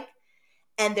seems like.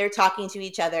 And they're talking to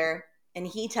each other, and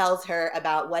he tells her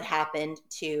about what happened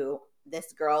to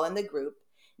this girl in the group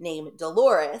named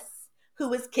Dolores, who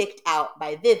was kicked out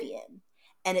by Vivian.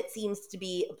 And it seems to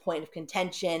be a point of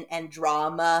contention and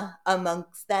drama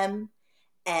amongst them.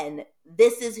 And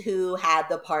this is who had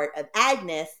the part of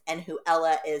Agnes and who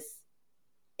Ella is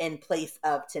in place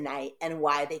of tonight, and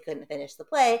why they couldn't finish the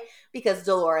play, because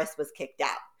Dolores was kicked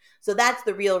out. So that's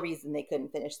the real reason they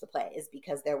couldn't finish the play, is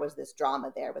because there was this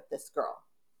drama there with this girl.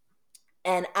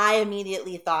 And I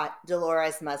immediately thought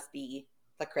Dolores must be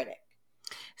the critic.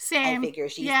 Same. I figure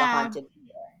she's the haunted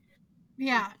figure.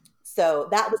 Yeah. So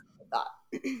that was my thought.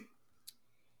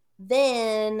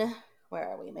 Then, where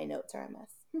are we? My notes are a mess.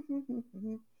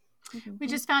 We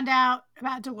just found out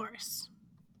about Dolores.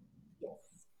 Yes.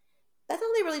 That's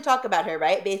all they really talk about her,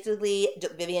 right? Basically,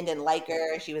 Vivian didn't like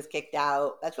her. She was kicked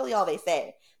out. That's really all they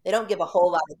say. They don't give a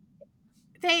whole lot of...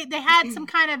 They had some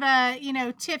kind of a,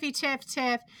 tiffy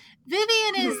tiff.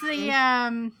 Vivian is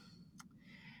the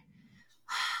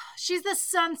she's the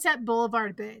Sunset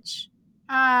Boulevard bitch.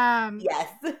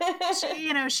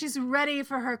 Yes. She's ready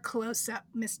for her close up,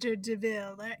 Mr.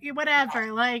 DeVille. Whatever.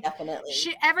 Yes, like definitely.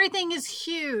 Everything is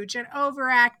huge and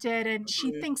overacted, and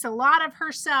she thinks a lot of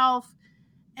herself,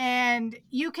 and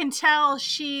you can tell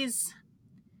she's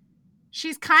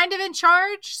kind of in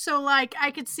charge. So like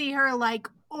I could see her like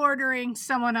ordering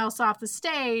someone else off the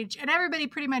stage, and everybody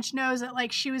pretty much knows that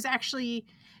like she was actually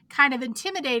kind of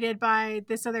intimidated by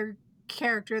this other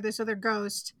character, this other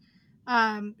ghost.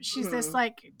 She's this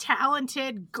like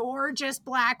talented, gorgeous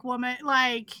Black woman,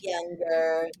 like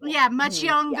younger. Yeah, much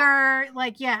younger. Yeah.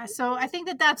 Like, yeah. So I think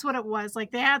that's what it was.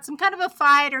 Like they had some kind of a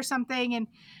fight or something, and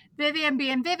Vivian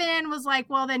being Vivian was like,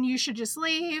 well, then you should just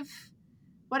leave,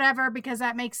 whatever, because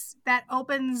that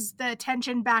opens the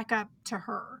attention back up to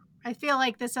her. I feel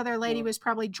like this other lady was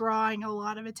probably drawing a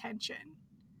lot of attention.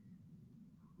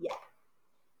 Yeah,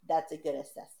 that's a good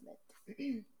assessment.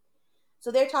 So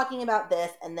they're talking about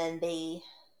this, and then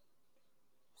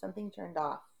something turned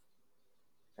off.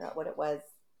 I forgot what it was.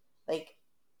 Like,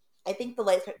 I think the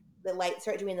lights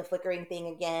start doing the flickering thing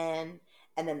again,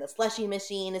 and then the slushy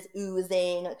machine is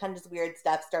oozing. Kind of just weird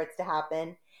stuff starts to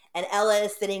happen, and Ella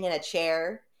is sitting in a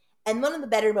chair. And one of the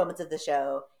better moments of the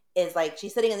show is like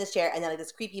she's sitting in this chair, and then like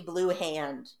this creepy blue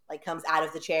hand like comes out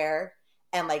of the chair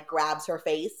and like grabs her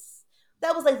face.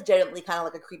 That was like legitimately kind of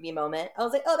like a creepy moment. I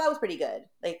was like, oh, that was pretty good.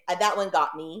 Like that one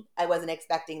got me. I wasn't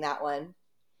expecting that one.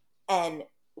 And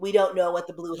we don't know what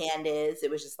the blue hand is.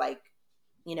 It was just like,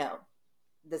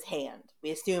 this hand. We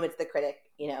assume it's the critic,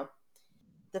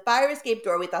 The fire escape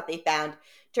door we thought they found,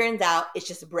 turns out it's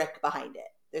just a brick behind it.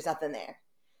 There's nothing there.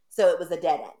 So it was a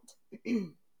dead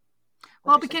end.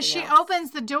 Well, because she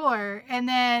opens the door, and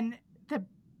then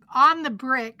on the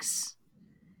bricks,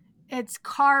 it's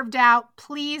carved out,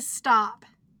 "Please stop."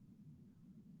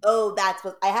 Oh, that's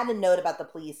what I had a note about, the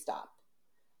please stop.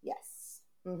 Yes.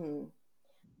 Mm-hmm.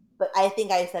 But I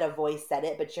think I said a voice said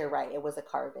it, but you're right. It was a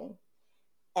carving.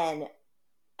 And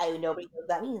nobody knows what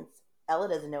that means. Ella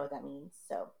doesn't know what that means.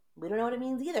 So we don't know what it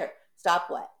means either. Stop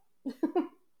what?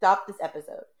 Stop this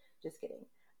episode. Just kidding.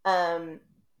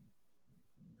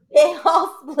 They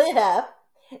all split up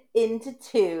into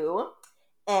two,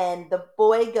 and the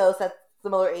boy ghost that's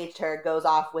similar age to her goes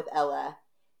off with Ella,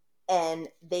 and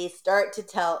he starts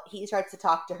to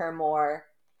talk to her more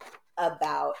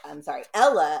about,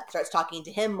 Ella starts talking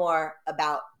to him more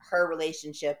about her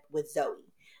relationship with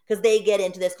Zoe, because they get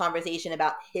into this conversation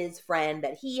about his friend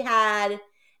that he had,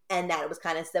 and that it was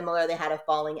kind of similar. They had a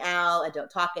falling out and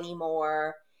don't talk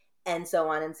anymore, and so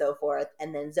on and so forth.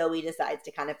 And then Zoe decides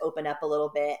to kind of open up a little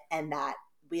bit, and that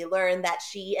we learn that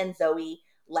she and Zoe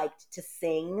liked to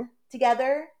sing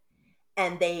together.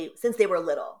 And since they were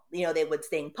little, they would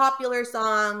sing popular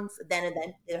songs. Then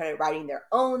they started writing their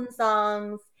own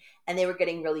songs, and they were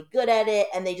getting really good at it.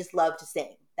 And they just loved to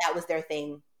sing. That was their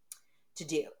thing to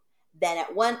do. Then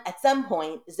at some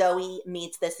point, Zoe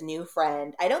meets this new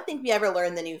friend. I don't think we ever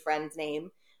learned the new friend's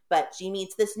name, but she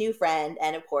meets this new friend,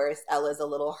 and of course, Ella's a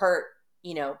little hurt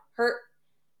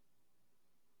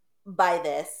by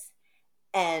this,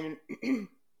 and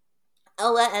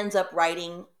Ella ends up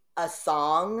writing a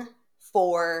song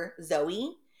for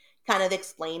Zoe, kind of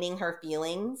explaining her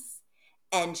feelings,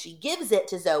 and she gives it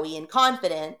to Zoe in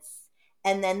confidence.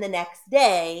 And then the next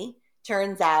day,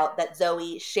 turns out that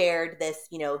Zoe shared this,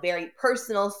 very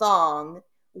personal song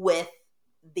with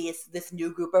this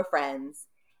new group of friends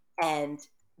and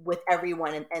with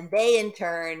everyone. And they, in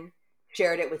turn,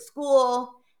 shared it with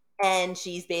school. And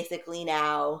she's basically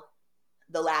now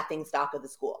the laughing stock of the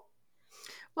school.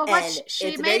 Well,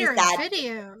 she made her a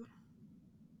video.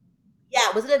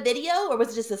 Yeah, was it a video or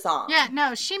was it just a song? Yeah,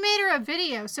 no, she made her a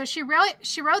video. So she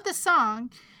wrote the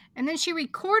song, and then she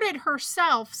recorded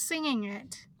herself singing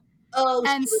it. Oh,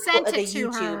 and sent it to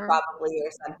YouTube her, probably,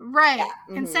 or something. Right,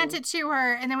 yeah. And sent it to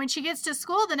her. And then when she gets to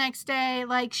school the next day,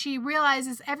 like, she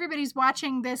realizes everybody's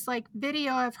watching this, like,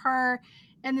 video of her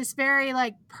and this very,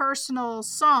 like, personal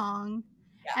song,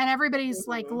 and everybody's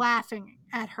like laughing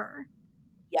at her.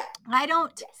 Yeah,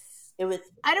 it was.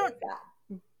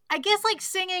 I guess, like,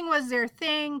 singing was their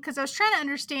thing, because I was trying to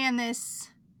understand this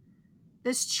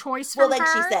choice from her. Well, like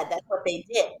she said, that's what they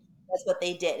did. That's what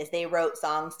they did, is they wrote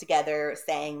songs together,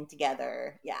 sang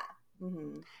together. Yeah.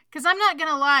 Because I'm not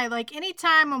gonna lie, like,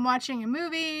 anytime I'm watching a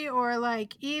movie or,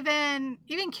 like, even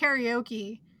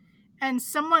karaoke and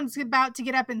someone's about to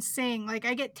get up and sing, like,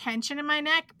 I get tension in my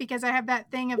neck because I have that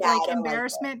thing of like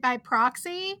embarrassment by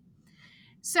proxy.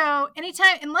 So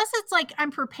anytime, unless it's like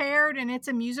I'm prepared and it's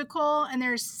a musical and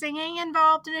there's singing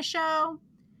involved in a show,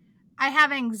 I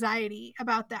have anxiety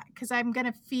about that because I'm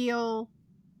gonna feel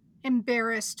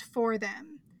embarrassed for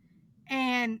them.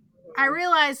 And I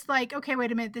realized, like, okay,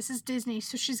 wait a minute, this is Disney,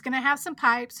 so she's gonna have some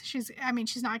pipes. She's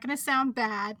not gonna sound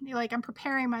bad. Like, I'm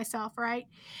preparing myself, right?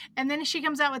 And then she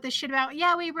comes out with this shit about,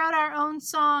 yeah, we wrote our own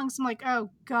songs. I'm like, oh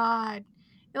God,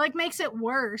 it like makes it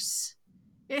worse.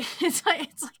 It's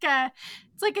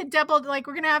like a double, like,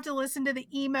 we're gonna have to listen to the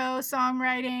emo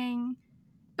songwriting.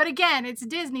 But again, it's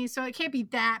Disney, so it can't be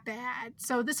that bad.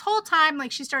 So this whole time,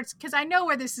 like, she starts, because I know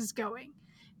where this is going.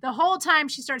 The whole time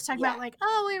she starts talking about, like,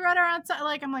 oh, we wrote our own song.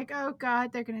 Like, I'm like, oh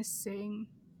God, they're gonna sing.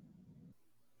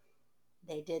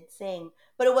 They did sing,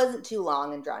 but it wasn't too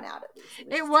long and drawn out. At least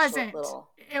it wasn't.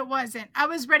 It wasn't. I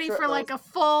was ready for like a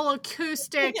full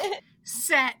acoustic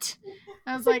set.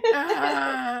 I was like,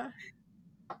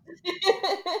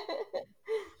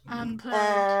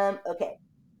 unplugged. Okay.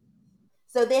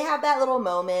 So they have that little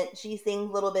moment. She sings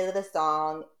a little bit of the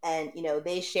song, and,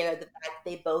 they share the fact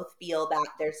they both feel that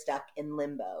they're stuck in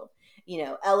limbo.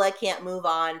 Ella can't move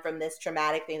on from this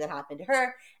traumatic thing that happened to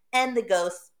her, and the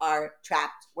ghosts are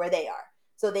trapped where they are.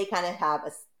 So they kind of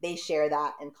they share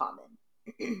that in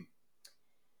common.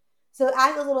 So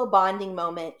as a little bonding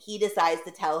moment, he decides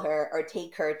to tell her or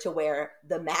take her to where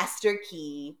the master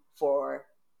key for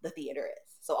the theater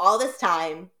is. So all this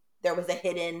time, there was a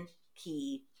hidden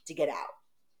key to get out.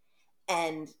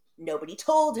 And nobody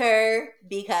told her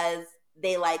because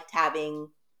they liked having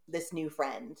this new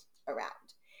friend around.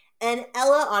 And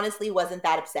Ella honestly wasn't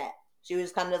that upset. She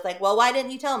was kind of just like, well, why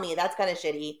didn't you tell me? That's kind of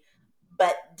shitty.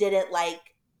 But didn't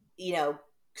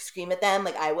scream at them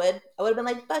like I would. I would have been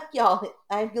like, fuck y'all,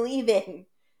 I'm leaving.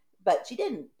 But she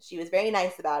didn't. She was very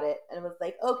nice about it and was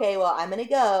like, okay, well, I'm going to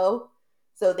go.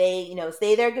 So they,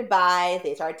 say their goodbyes.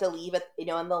 They start to leave in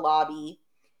the lobby.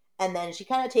 And then she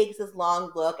kind of takes this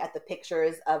long look at the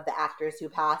pictures of the actors who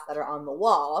passed that are on the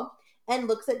wall and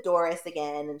looks at Doris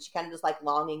again. And she kind of just like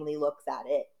longingly looks at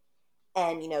it.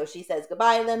 And, she says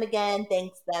goodbye to them again,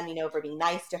 thanks them, for being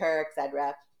nice to her,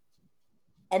 etc.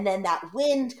 And then that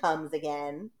wind comes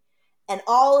again, and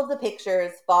all of the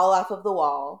pictures fall off of the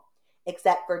wall,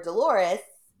 except for Dolores.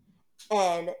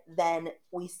 And then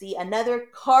we see another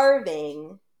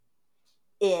carving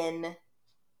in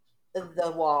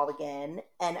the wall again,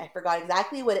 and I forgot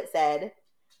exactly what it said,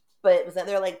 but it was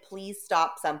another like, please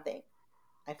stop something.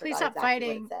 Please stop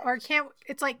fighting, or can't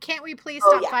we please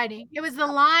stop fighting? It was the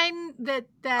line that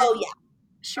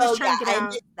she was trying to get out. I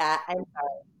missed that. I'm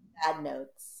sorry. Bad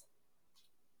notes.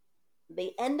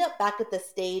 They end up back at the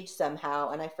stage somehow,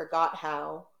 and I forgot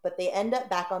how, but they end up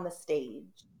back on the stage.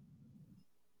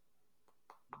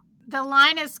 The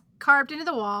line is carved into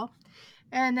the wall.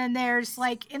 And then there's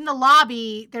like in the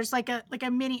lobby, there's like a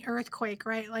mini earthquake,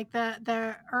 right? Like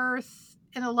the earth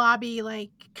in the lobby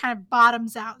like kind of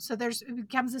bottoms out. So it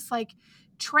becomes this like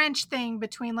trench thing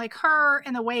between like her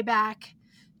and the way back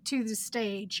to the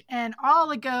stage. And all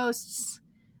the ghosts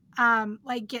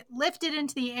like get lifted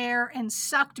into the air and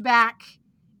sucked back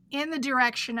in the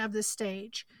direction of the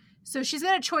stage. So she's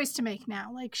got a choice to make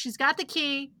now. Like she's got the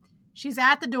key, she's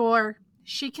at the door,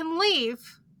 she can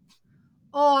leave,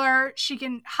 or she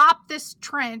can hop this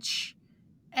trench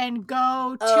and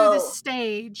go to the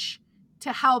stage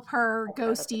to help her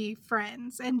ghosty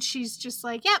friends. And she's just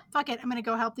like, yep, fuck it, I'm gonna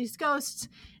go help these ghosts.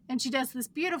 And she does this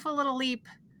beautiful little leap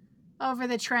over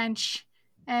the trench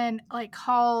and like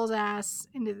hauls ass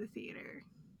into the theater.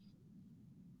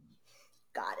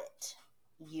 Got it.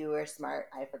 You were smart.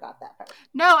 I forgot that part.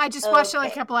 No, I just watched it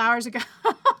like a couple hours ago.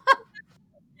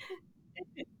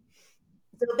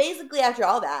 So basically, after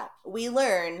all that, we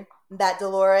learn that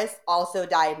Dolores also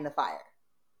died in the fire.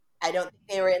 I don't think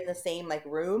they were in the same like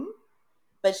room,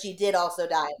 but she did also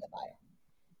die in the fire.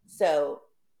 So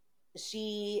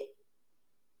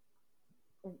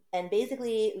and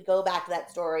basically we go back to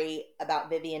that story about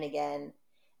Vivian again.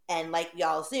 And like we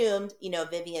all assumed,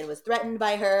 Vivian was threatened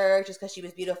by her just because she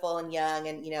was beautiful and young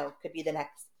and, could be the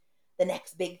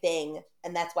next big thing.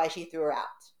 And that's why she threw her out.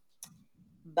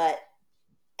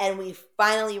 And we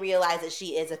finally realize that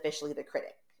she is officially the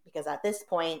critic, because at this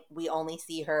point we only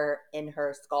see her in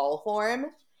her skull form.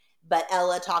 But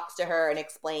Ella talks to her and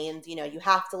explains, you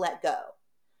have to let go.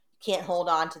 You can't hold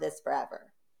on to this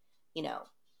forever.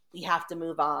 We have to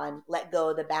move on, let go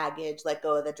of the baggage, let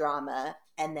go of the drama.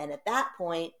 And then at that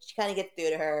point, she kind of gets through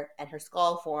to her, and her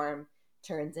skull form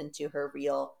turns into her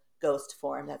real ghost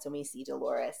form. That's when we see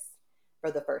Dolores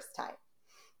for the first time.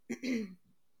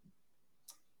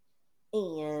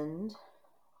 And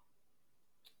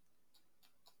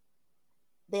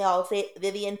they all say,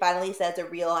 Vivian finally says a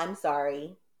real I'm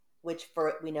sorry, which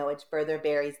we know it further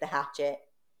buries the hatchet.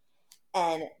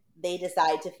 And they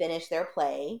decide to finish their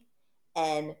play.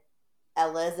 And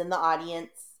Ella's in the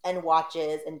audience and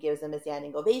watches and gives them a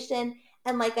standing ovation.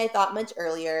 And like I thought much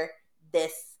earlier,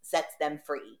 this sets them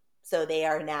free. So they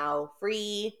are now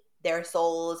free. Their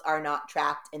souls are not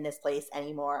trapped in this place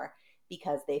anymore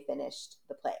because they finished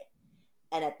the play.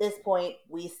 And at this point,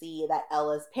 we see that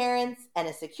Ella's parents and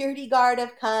a security guard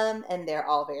have come, and they're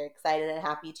all very excited and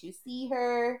happy to see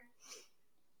her.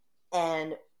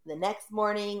 And the next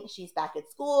morning, she's back at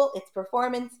school. It's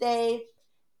performance day,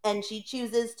 and she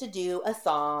chooses to do a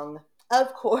song,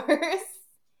 of course.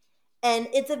 And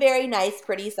it's a very nice,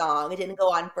 pretty song. It didn't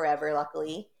go on forever,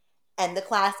 luckily. And the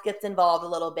class gets involved a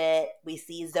little bit. We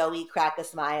see Zoe crack a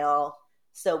smile.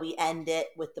 So we end it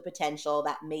with the potential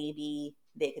that maybe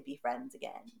they could be friends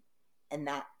again. And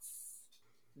that's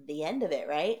the end of it,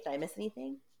 right? Did I miss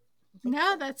anything?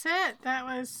 No, that's it. That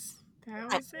was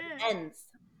it. Ends.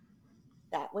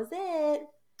 That was it.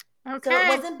 Okay. So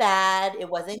it wasn't bad. It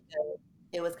wasn't good.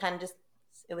 It was kind of just,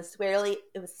 it was squarely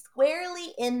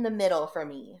in the middle for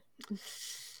me.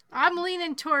 I'm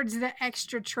leaning towards the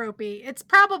extra tropey. It's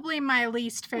probably my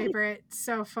least favorite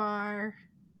so far.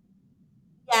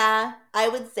 Yeah, I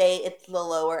would say it's the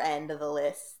lower end of the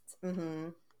list. Mm-hmm.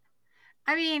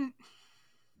 I mean,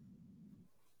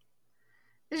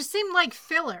 it just seemed like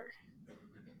filler.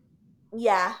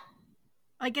 Yeah.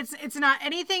 Like it's not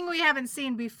anything we haven't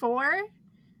seen before.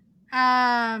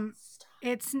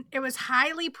 It was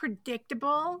highly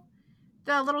predictable.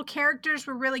 The little characters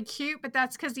were really cute, but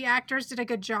that's because the actors did a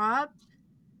good job.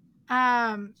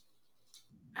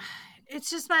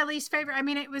 It's just my least favorite. I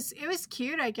mean, it was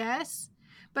cute, I guess,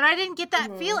 but I didn't get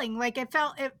that feeling. Like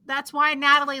that's why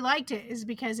Natalie liked it, is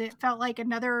because it felt like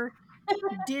another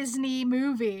Disney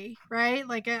movie, right?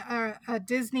 Like a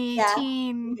Disney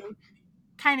teen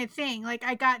kind of thing. Like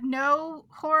I got no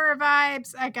horror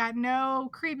vibes. I got no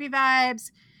creepy vibes.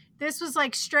 This was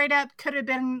like straight up could have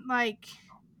been like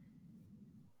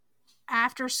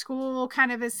after school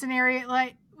kind of a scenario,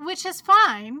 like, which is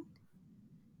fine.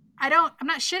 I'm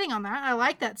not shitting on that. I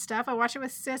like that stuff. I watch it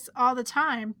with sis all the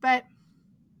time, but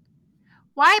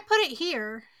why put it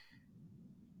here?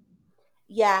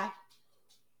 Yeah.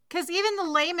 Because even the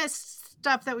lamest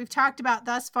stuff that we've talked about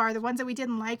thus far, the ones that we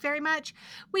didn't like very much,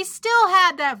 we still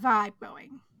had that vibe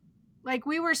going. Like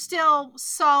we were still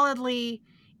solidly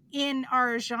in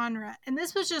our genre. And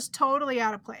this was just totally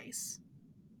out of place.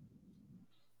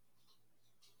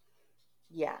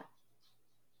 Yeah.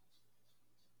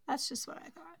 That's just what I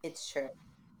thought. It's true.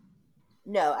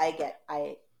 No, I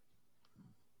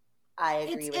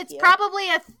agree with you. It's probably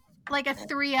a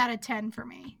 3 out of 10 for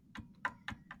me.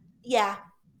 Yeah,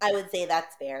 I would say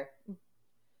that's fair.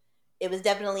 it was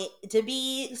definitely, to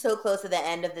be so close to the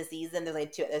end of the season.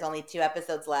 There's only 2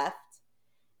 episodes left.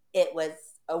 It was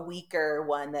a weaker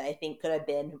one that I think could have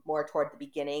been more toward the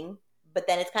beginning. But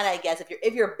then it's kind of, I guess,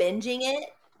 if you're binging it,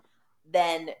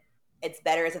 then it's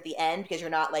better as at the end because you're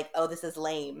not like, oh, this is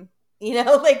lame,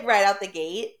 like right out the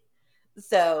gate.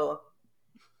 So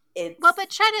it's but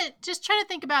try to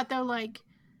think about though, like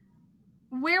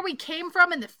where we came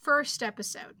from in the first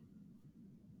episode.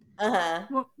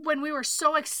 When we were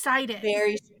so excited,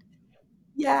 very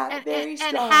and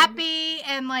strong, happy,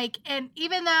 and like, and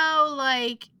even though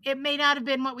like it may not have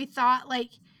been what we thought,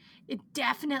 like it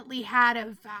definitely had a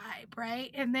vibe, right?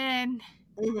 And then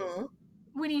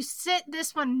when you sit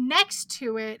this one next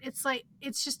to it, it's like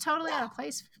it's just totally out of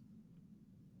place.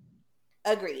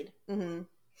 Agreed.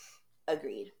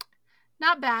 Agreed.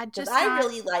 Not bad. Just I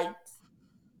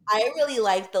really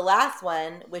liked the last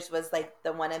one, which was like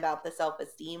the one about the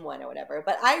self-esteem one or whatever.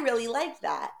 But I really liked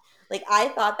that. Like, I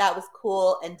thought that was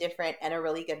cool and different and a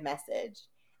really good message.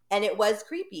 And it was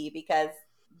creepy because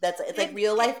it's like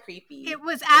real life creepy. It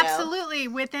was absolutely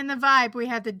within the vibe. We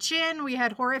had the djinn, we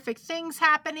had horrific things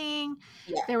happening.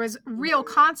 Yeah. There was real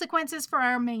consequences for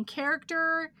our main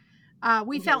character.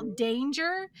 We felt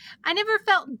danger. I never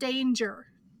felt danger.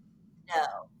 No.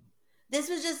 This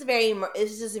was just a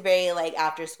very like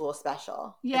after school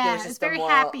special. Yeah, like, it was just very moral,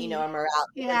 happy. A morality.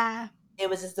 Yeah. It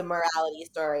was just a morality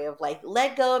story of like,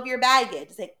 let go of your baggage.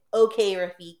 It's like, okay,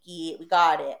 Rafiki, we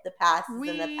got it. The past is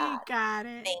in the past. We got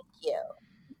it. Thank you.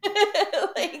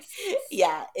 Like,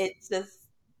 yeah, it's just,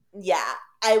 yeah.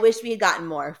 I wish we had gotten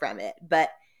more from it, but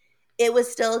it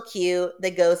was still cute.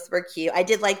 The ghosts were cute. I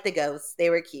did like the ghosts. They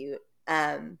were cute.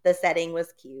 The setting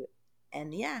was cute.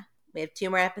 And yeah, we have 2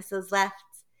 more episodes left.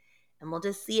 And we'll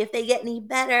just see if they get any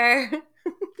better.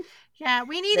 Yeah,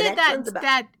 we needed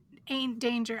that ain't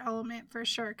danger element for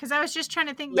sure. Because I was just trying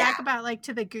to think back about like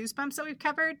to the Goosebumps that we've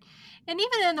covered. And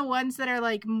even in the ones that are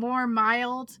like more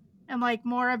mild and like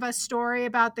more of a story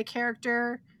about the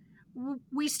character,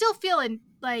 we still feel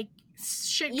like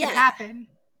shit could happen.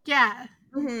 Yeah.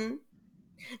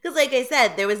 Because like I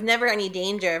said, there was never any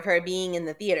danger of her being in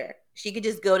the theater. She could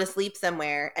just go to sleep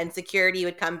somewhere and security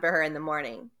would come for her in the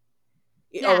morning.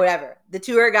 Or whatever. The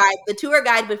tour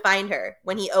guide would find her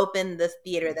when he opened the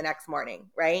theater the next morning,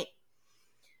 right?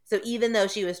 So even though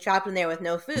she was trapped in there with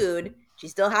no food, she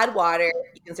still had water.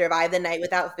 You can survive the night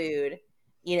without food.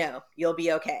 You'll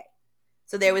be okay.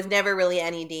 So there was never really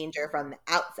any danger from the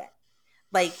outset.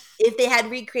 Like, if they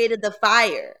had recreated the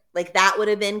fire, like, that would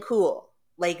have been cool.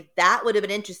 Like, that would have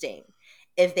been interesting.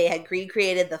 If they had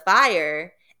recreated the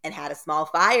fire and had a small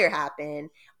fire happen,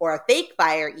 or a fake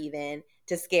fire even,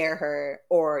 to scare her,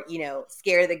 or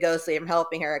scare the ghost from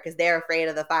helping her because they're afraid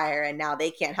of the fire and now they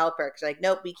can't help her because they're like,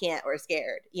 nope, we can't, we're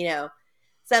scared.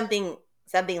 Something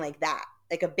like that,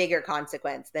 like a bigger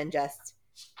consequence than just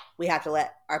we have to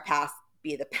let our past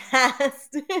be the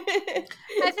past.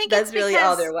 I think that's really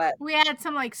all there was. We had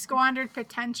some like squandered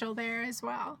potential there as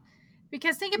well,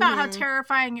 because think about how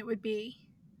terrifying it would be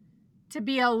to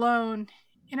be alone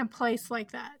in a place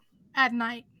like that at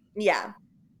night. Yeah.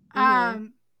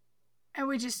 And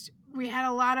we had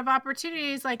a lot of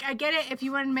opportunities. Like, I get it if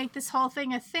you want to make this whole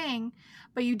thing a thing,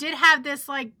 but you did have this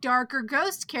like darker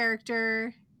ghost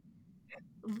character.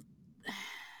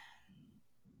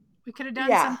 We could have done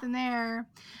something there.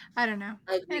 I don't know.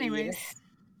 Agreed. Anyways.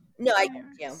 No, I get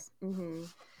you.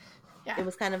 Yeah. It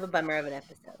was kind of a bummer of an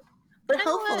episode. But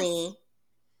hopefully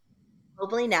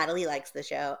Natalie likes the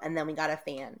show, and then we got a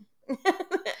fan.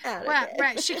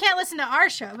 Right. She can't listen to our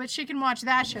show, but she can watch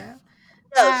that show.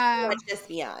 No, she can watch this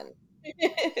beyond.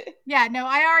 Yeah, no,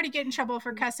 I already get in trouble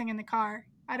for cussing in the car.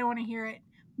 I don't want to hear it.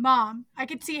 Mom, I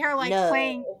could see her like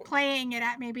playing it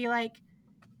at me, be like,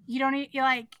 you don't need, you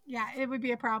like, yeah, it would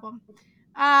be a problem.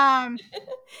 Can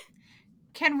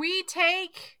we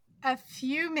take a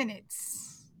few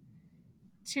minutes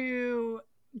to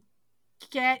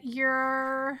get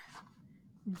your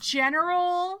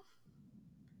general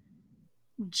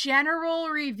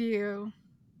review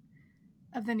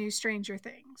of the new Stranger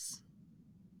Things?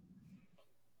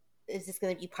 Is this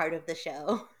going to be part of the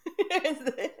show?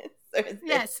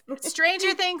 Yes,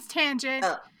 Stranger Things tangent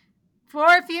for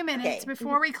a few minutes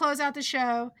before we close out the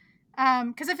show,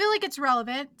 because I feel like it's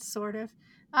relevant, sort of.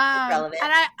 Relevant.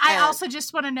 And I also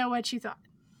just want to know what you thought.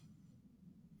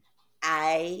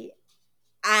 I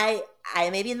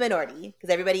may be in the minority because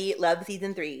everybody loved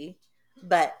season 3,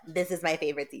 but this is my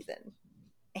favorite season,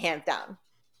 hands down.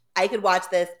 I could watch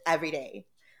this every day,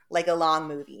 like a long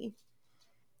movie.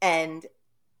 And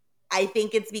I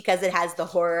think it's because it has the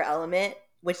horror element,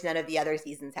 which none of the other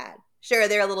seasons had. Sure,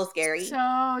 they're a little scary.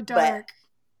 So dark.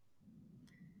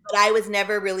 but I was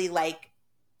never really like,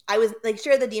 I was like,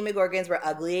 sure, the Demogorgons were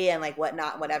ugly and like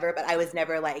whatnot, whatever, but I was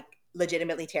never like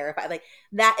legitimately terrified. Like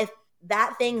that, if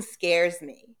that thing scares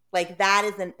me, like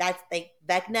that's like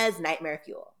Vecna's nightmare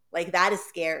fuel. Like that is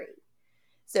scary.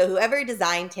 So whoever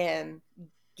designed him,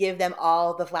 give them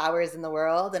all the flowers in the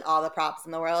world and all the props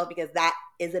in the world, because that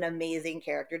is an amazing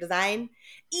character design,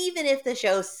 even if the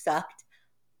show sucked.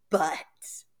 But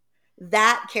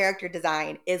that character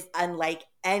design is unlike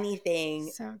anything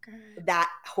So good. that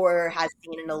horror has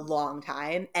seen in a long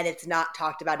time, and it's not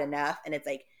talked about enough. And it's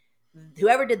like,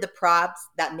 whoever did the props,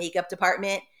 that makeup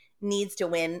department needs to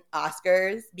win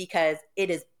Oscars because it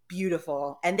is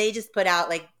beautiful. And they just put out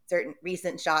like certain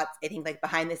recent shots, I think like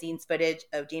behind the scenes footage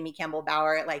of Jamie Campbell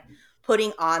Bower like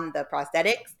putting on the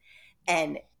prosthetics,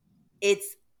 and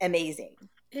it's amazing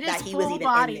It that is he was full even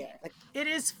in body. there. Like It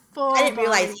is full I didn't body.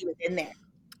 realize he was in there.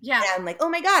 Yeah. And I'm like, oh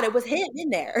my God, it was him in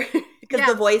there. Because Yeah.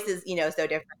 the voice is, so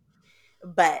different.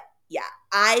 But yeah,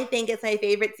 I think it's my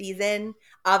favorite season.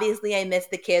 Obviously, I miss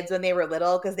the kids when they were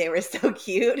little because they were so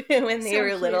cute when they So were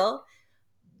cute. little.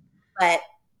 But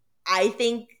I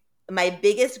think my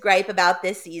biggest gripe about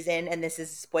this season, and this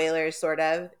is spoilers sort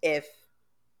of, if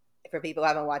for people who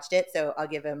haven't watched it, so I'll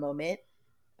give a moment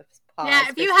of pause. Yeah,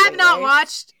 if for you have not spoilers.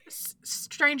 watched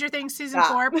Stranger Things season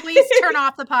Stop. 4, please turn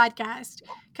off the podcast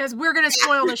because we're going to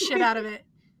spoil the shit out of it.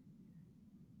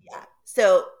 Yeah.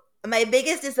 So my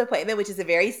biggest disappointment, which is a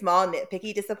very small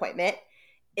nitpicky disappointment,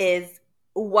 is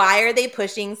why are they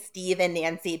pushing Steve and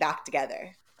Nancy back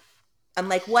together? I'm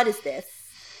like, what is this?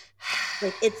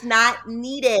 Like, it's not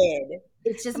needed.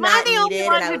 It's just Am not I the needed. only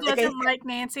one And I who was like, doesn't like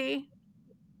Nancy?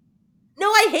 no,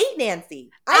 I hate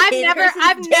Nancy. I've hated her never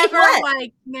since day one.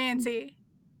 liked Nancy.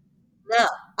 No,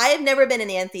 I have never been a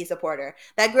Nancy supporter.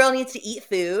 That girl needs to eat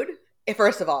food,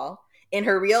 first of all, in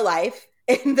her real life.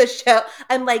 In the show,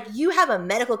 I'm like, you have a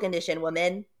medical condition,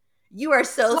 woman. You are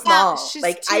so small. She's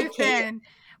like, too I can't. Thin.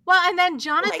 Well, and then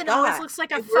Jonathan always looks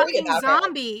like a fucking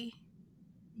zombie.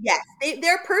 Yes,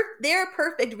 they're a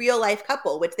perfect real life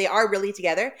couple, which they are really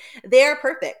together. They are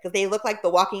perfect because they look like The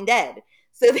Walking Dead.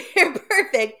 So they're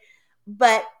perfect.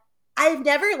 But I've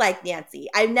never liked Nancy.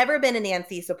 I've never been a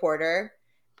Nancy supporter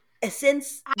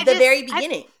since the very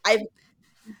beginning.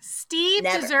 Steve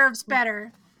deserves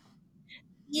better.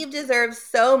 Steve deserves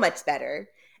so much better.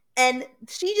 And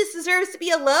she just deserves to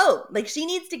be alone. Like, she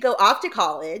needs to go off to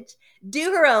college,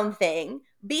 do her own thing,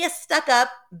 be a stuck-up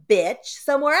bitch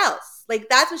somewhere else. Like,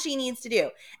 that's what she needs to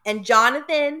do. And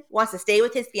Jonathan wants to stay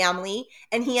with his family,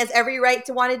 and he has every right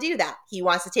to want to do that. He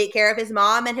wants to take care of his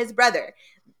mom and his brother.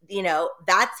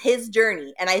 That's his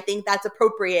journey. And I think that's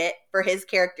appropriate for his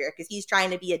character because he's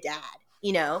trying to be a dad.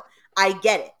 I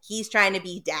get it. He's trying to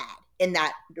be dad in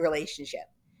that relationship.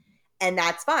 And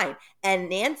that's fine. And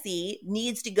Nancy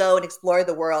needs to go and explore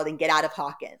the world and get out of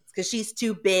Hawkins because she's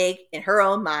too big in her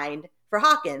own mind for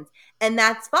Hawkins. And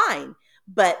that's fine.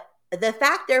 But the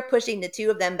fact they're pushing the two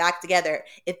of them back together,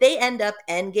 if they end up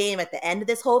endgame at the end of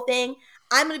this whole thing,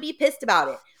 I'm going to be pissed about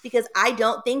it because I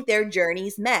don't think their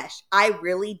journeys mesh. I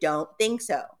really don't think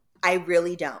so. I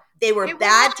really don't. They were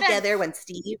bad together when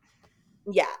Steve.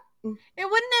 Yeah. It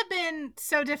wouldn't have been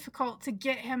so difficult to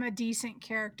get him a decent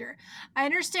character. I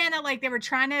understand that like they were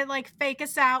trying to like fake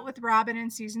us out with Robin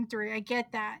in season 3. I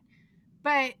get that.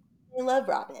 But I love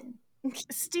Robin.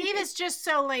 Steve is just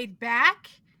so laid back.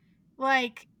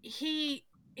 Like he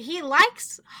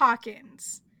likes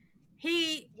Hawkins.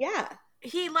 He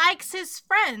likes his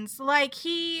friends. Like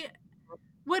he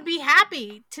would be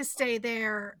happy to stay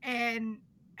there and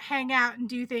hang out and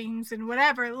do things and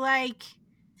whatever. Like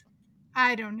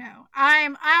I don't know.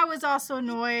 I was also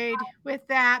annoyed with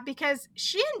that because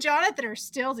she and Jonathan are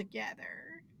still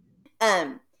together.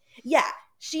 Yeah,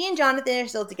 she and Jonathan are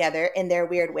still together in their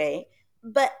weird way.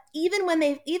 But even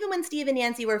when Steve and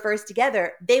Nancy were first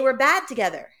together, they were bad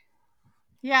together.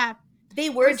 Yeah. They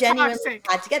were genuinely toxic.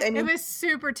 bad together. I mean, it was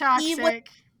super toxic.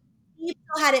 Steve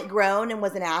still hadn't grown and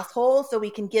was an asshole, so we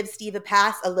can give Steve a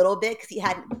pass a little bit because he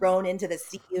hadn't grown into the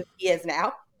Steve he is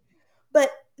now.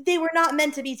 But they were not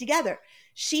meant to be together.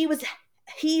 I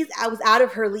was out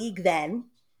of her league then.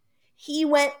 He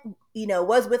went,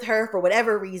 was with her for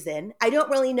whatever reason. I don't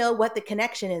really know what the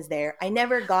connection is there. I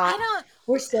never got.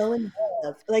 We're so in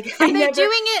love. Like, are they doing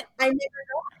it? I never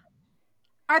got.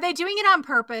 Are they doing it on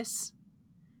purpose?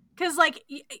 Because, like,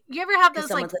 you ever have those,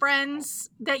 like, friends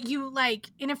that you, like,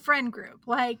 in a friend group?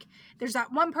 Like, there's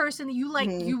that one person that you, like,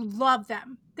 you love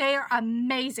them. They are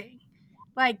amazing.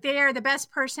 Like, they are the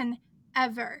best person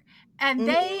ever. And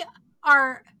they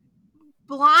are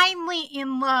blindly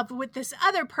in love with this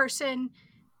other person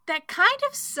that kind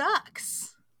of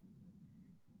sucks.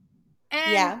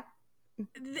 And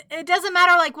it doesn't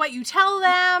matter like what you tell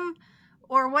them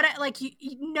or what, like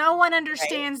no one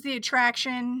understands the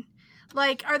attraction.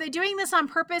 Like, are they doing this on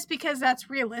purpose because that's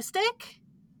realistic?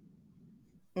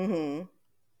 Mm-hmm.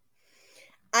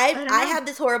 I don't I know. have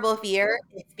this horrible fear.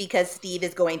 It's because Steve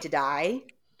is going to die,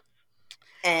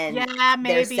 and Yeah, they're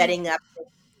maybe. setting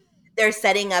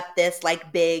up this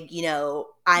like big,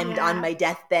 I'm Yeah. on my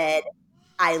deathbed,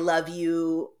 I love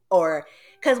you, or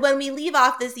because when we leave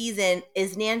off the season,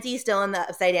 is Nancy still in the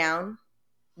Upside Down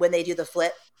when they do the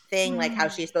flip thing, like how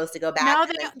she's supposed to go back? No,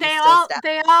 and then he's still stuck.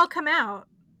 they all come out.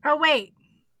 Oh wait,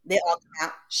 They all come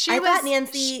out. she I was thought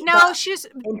Nancy. no, she's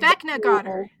Vecna got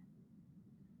her.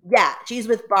 Yeah, she's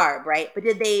with Barb, right? But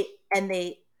did they? And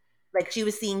they, like, she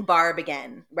was seeing Barb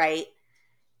again, right?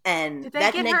 And Did they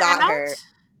get Vecna her got out? her,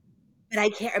 but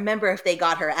I can't remember if they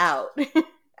got her out.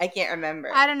 I can't remember.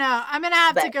 I don't know. I'm gonna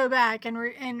have to go back and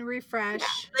refresh.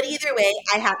 Yeah. But either way,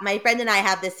 my friend and I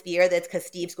have this fear that's because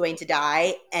Steve's going to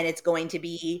die, and it's going to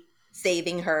be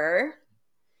saving her,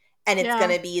 and it's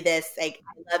going to be this like,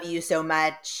 I love you so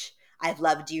much, I've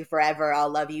loved you forever,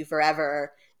 I'll love you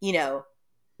forever,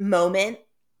 moment.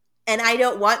 And I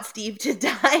don't want Steve to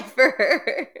die for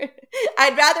her.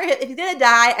 I'd rather if he's gonna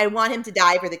die, I want him to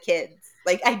die for the kids.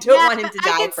 Like, I don't want him to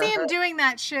die for her. I can see him doing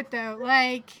that shit though.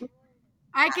 Like,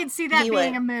 I could see that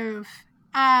being a move.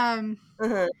 I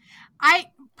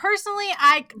personally,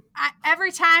 I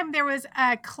every time there was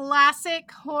a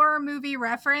classic horror movie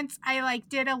reference, I like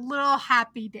did a little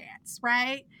happy dance,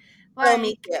 right? Like,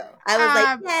 me too. I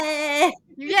was like, yay!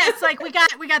 Yes, like we got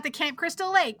the Camp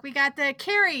Crystal Lake, we got the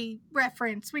Carrie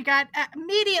reference, we got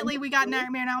immediately we got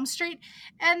Nightmare on Elm Street,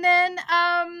 and then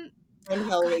and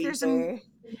Hellraiser.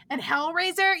 And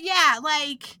Hellraiser, yeah,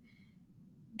 like,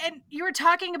 and you were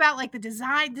talking about like the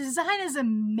design. The design is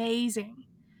amazing,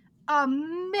 like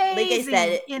I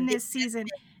said, in this season.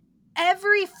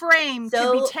 Every frame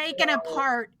can be taken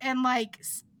apart and like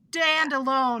stand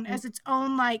alone as its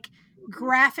own like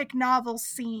graphic novel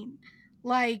scene.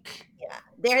 Like, yeah,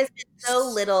 there's been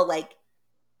so little like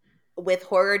with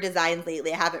horror designs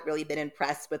lately. I haven't really been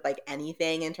impressed with like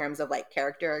anything in terms of like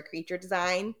character or creature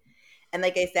design. And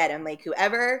like I said, I'm like,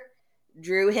 whoever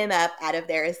drew him up out of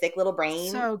their sick little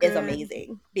brain is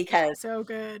amazing, because so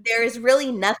good. There is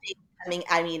really nothing coming.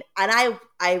 I mean, and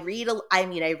I read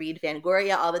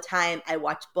Fangoria all the time. I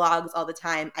watch blogs all the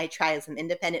time. I try some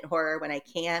independent horror when I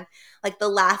can. Like, the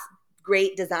last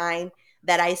great design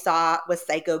that I saw was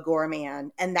Psycho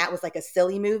Goreman, and that was like a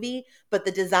silly movie, but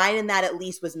the design in that at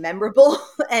least was memorable.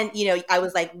 And I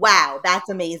was like, wow, that's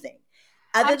amazing.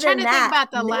 I'm trying to think about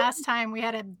the last time we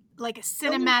had a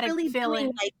cinematic really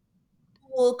villain. Like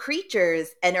cool creatures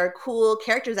and are cool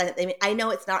characters. I mean, I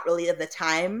know it's not really of the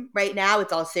time right now.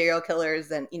 It's all serial killers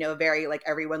and very like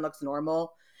everyone looks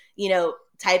normal,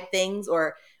 type things,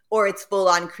 or it's full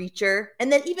on creature.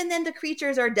 And then even then the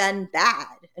creatures are done bad,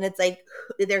 and it's like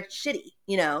they're shitty,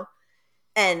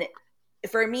 And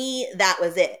for me, that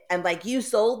was it. I'm like, you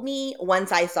sold me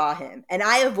once I saw him, and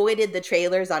I avoided the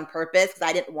trailers on purpose because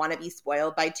I didn't want to be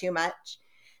spoiled by too much.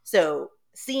 So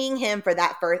seeing him for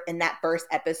that first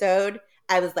episode,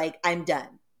 I was like, I'm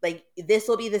done. Like, this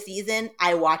will be the season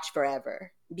I watch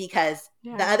forever, because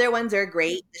the other ones are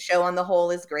great. The show on the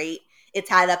whole is great. It's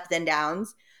had ups and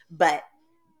downs, but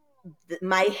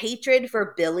my hatred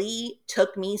for Billy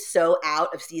took me so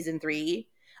out of season 3.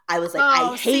 I was like,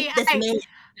 I hate this man.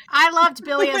 I loved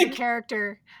Billy as a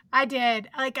character. I did.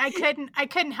 Like, I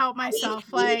couldn't help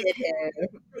myself. Like,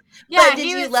 yeah. But did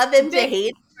you love him to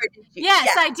hate? Yes,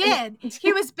 I did.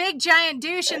 He was big giant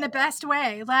douche in the best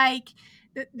way. Like,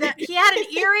 he had an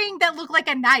earring that looked like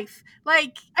a knife.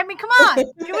 Like, I mean, come on,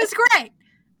 it was great.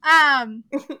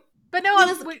 But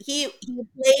no,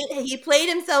 he played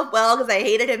himself well, because I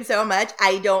hated him so much.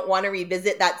 I don't want to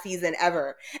revisit that season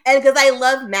ever. And because I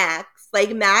love Max.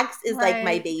 Like, Max is like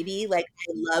my baby. Like,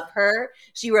 I love her.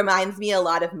 She reminds me a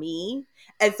lot of me.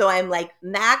 And so I'm like,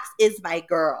 Max is my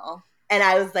girl. And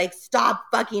I was like, stop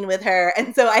fucking with her.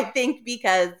 And so I think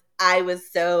because I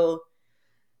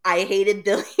hated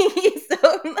Billy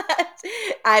so much,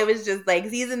 I was just like,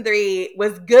 season 3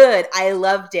 was good. I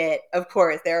loved it. Of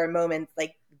course, there are moments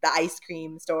like the ice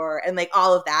cream store and like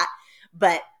all of that.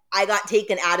 But I got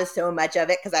taken out of so much of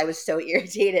it because I was so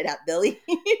irritated at Billy.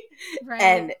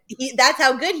 And that's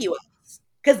how good he was.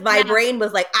 Because my brain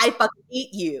was like, I fucking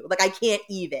hate you. Like, I can't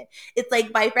even. It's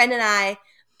like my friend and I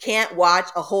can't watch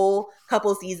a whole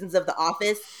couple seasons of The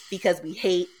Office because we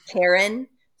hate Karen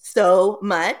so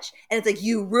much. And it's like,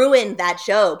 you ruined that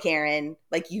show, Karen.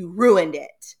 Like, you ruined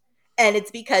it. And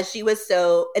it's because she was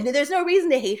so, and there's no reason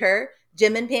to hate her.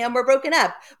 Jim and Pam were broken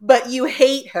up, but you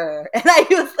hate her. And I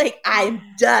was like, I'm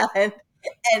done.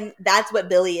 And that's what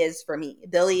Billy is for me.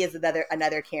 Billy is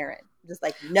another Karen. Just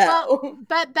like, no. Well,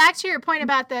 but back to your point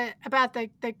about the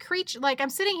creature, like I'm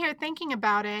sitting here thinking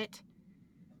about it.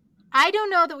 I don't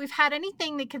know that we've had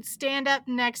anything that could stand up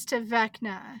next to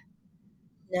Vecna.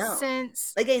 No.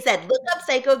 Since, like I said, look up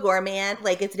Psycho Goreman.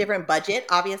 Like, it's a different budget,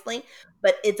 obviously,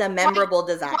 but it's a memorable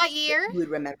design. What year? You would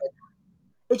remember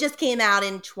that. It just came out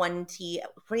in 2020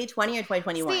 or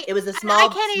 2021. See, It was a small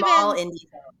indie film.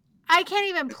 I can't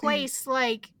even place,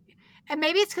 like, and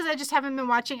maybe it's because I just haven't been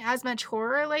watching as much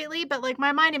horror lately, but like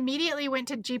my mind immediately went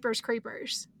to Jeepers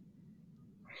Creepers.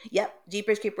 Yep.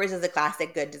 Jeepers Creepers is a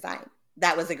classic good design.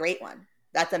 That was a great one.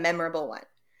 That's a memorable one.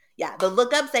 Yeah. But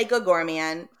look up Psycho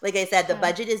Goreman. Like I said, the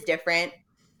budget is different.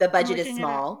 The budget is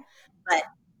small, but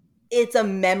it's a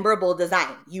memorable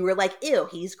design. You were like, ew,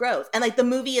 he's gross. And like the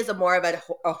movie is more of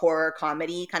a horror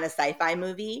comedy kind of sci-fi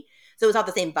movie. So it's not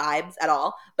the same vibes at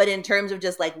all. But in terms of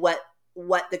just like what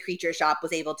the creature shop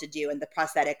was able to do and the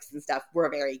prosthetics and stuff were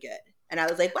very good. And I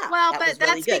was like, wow. Well, but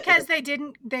that's really because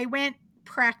they went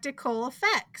practical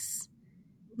effects.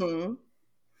 Mm-hmm.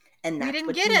 And that's we didn't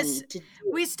what get you us. need to do.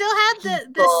 We still had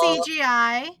the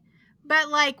CGI, but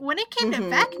like when it came to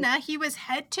Vecna, he was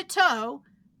head to toe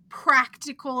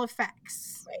practical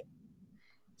effects. Right.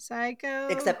 Psycho.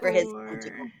 Except for his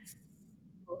tentacles.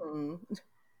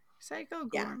 Psycho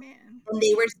Goreman. And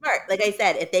they were smart. Like I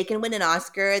said, if they can win an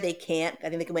Oscar, they can't. I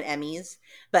think they can win Emmys.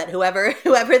 But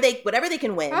whatever they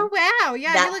can win. Oh wow,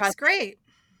 yeah, he looks great.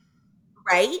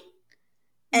 Right?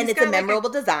 And it's a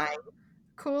memorable design.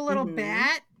 Cool little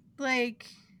bat. Like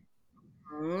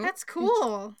that's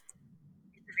cool.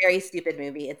 It's a very stupid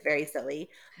movie. It's very silly.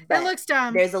 But it looks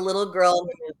dumb. There's a little girl in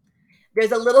the movie.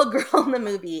 There's a little girl in the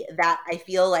movie that I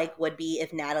feel like would be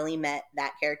if Natalie met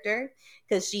that character,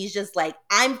 because she's just like,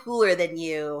 I'm cooler than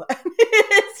you.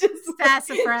 It's just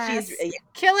sassafras.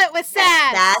 Kill it with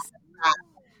sass. Sassafras.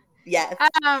 Yes.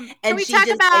 Can we talk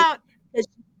about?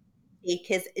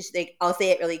 I'll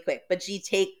say it really quick, but she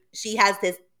has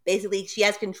this. Basically, she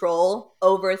has control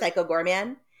over Psycho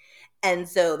Goreman, and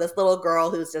so this little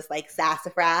girl who's just like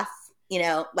sassafras.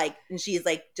 Like, and she's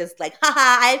like, just like,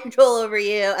 haha, I have control over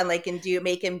you, and like, can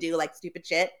make him do like stupid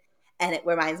shit. And it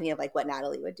reminds me of like what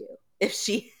Natalie would do if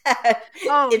she had.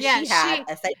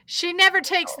 She never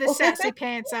takes the sassy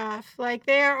pants off. Like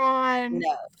they're on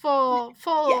full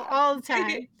all the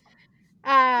time.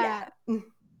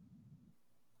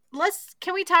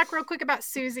 Can we talk real quick about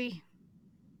Susie?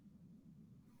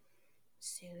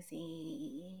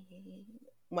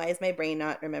 Why is my brain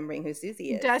not remembering who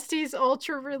Susie is? Dusty's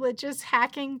ultra-religious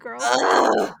hacking girl.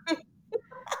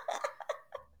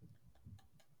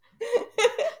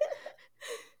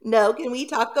 No, can we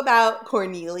talk about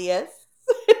Cornelius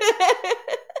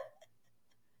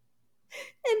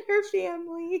and her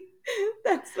family?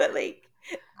 That's what, like,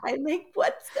 I'm like,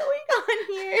 what's going on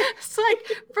here? It's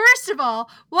like, first of all,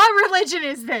 what religion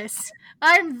is this?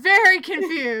 I'm very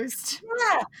confused.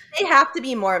 Yeah, they have to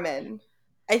be Mormon.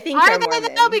 I think they're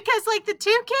Mormon. No, because like the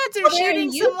two kids are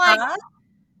shooting some like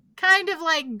kind of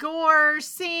like gore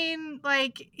scene.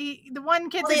 Like the one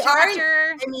kid's a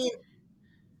director.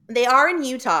 They are in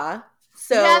Utah.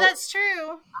 So yeah, that's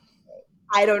true.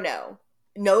 I don't know.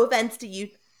 No offense to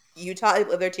Utah, I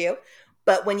live there too.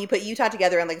 But when you put Utah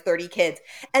together and like 30 kids,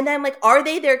 and then like, are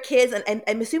they their kids? And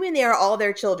I'm assuming they are all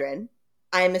their children.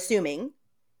 I'm assuming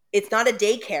it's not a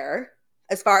daycare,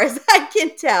 as far as I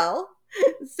can tell.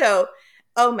 So.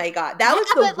 Oh my God, that was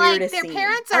the weirdest scene. Their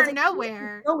parents are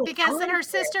nowhere because then her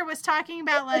sister was talking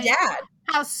about like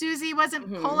how Susie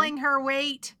wasn't pulling her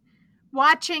weight,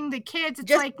 watching the kids.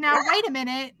 It's like, now wait a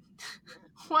minute,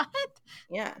 what?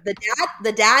 Yeah,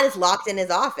 the dad is locked in his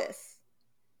office.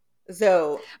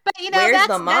 So, but where's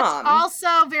the mom? That's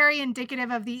also very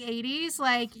indicative of the 80s.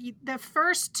 Like the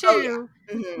first two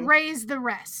raise the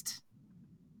rest,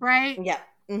 right? Yeah.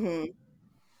 Mm-hmm.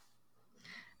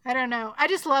 I don't know. I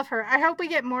just love her. I hope we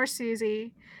get more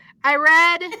Susie. I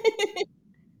read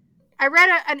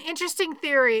an interesting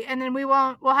theory, and then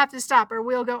we'll have to stop, or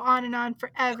we'll go on and on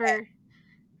forever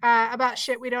about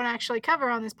shit we don't actually cover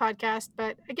on this podcast.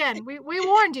 But again, we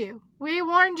warned you. We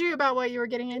warned you about what you were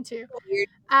getting into. We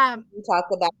talk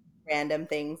about random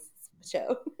things.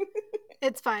 Show.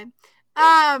 It's fine.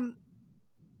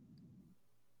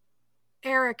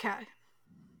 Erica.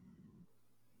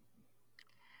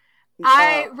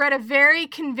 I read a very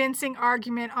convincing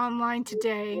argument online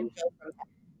today.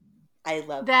 I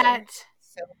love that.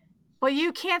 Well,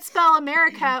 you can't spell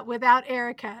America without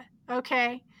Erica.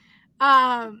 Okay.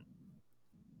 I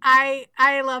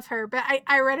love her, but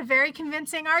I read a very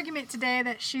convincing argument today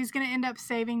that she's going to end up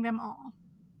saving them all.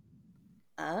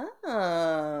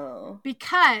 Oh.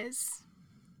 Because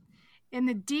in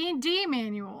the D&D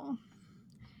manual,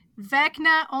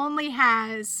 Vecna only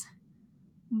has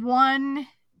one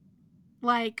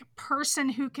like person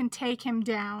who can take him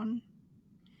down,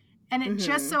 and it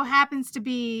just so happens to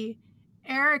be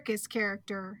Erica's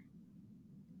character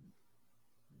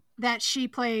that she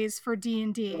plays for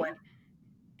D&D.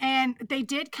 And they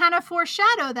did kind of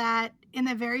foreshadow that in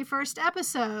the very first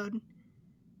episode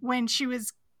when she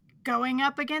was going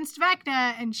up against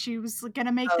Vecna and she was going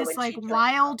to make this like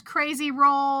wild, crazy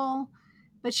roll.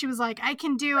 But she was like, I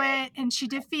can do it. And she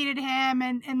defeated him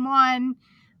and won.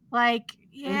 Like,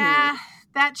 yeah,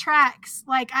 that tracks.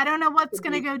 Like, I don't know what's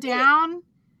going to go down.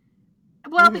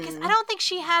 Well, because I don't think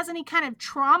she has any kind of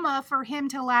trauma for him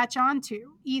to latch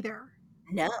onto either.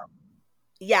 No.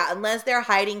 Yeah, unless they're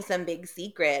hiding some big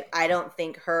secret, I don't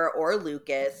think her or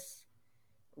Lucas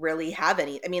really have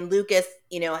any. I mean, Lucas,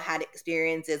 had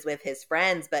experiences with his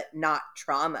friends, but not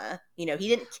trauma. He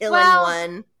didn't kill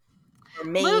anyone or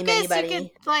maim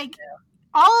anybody.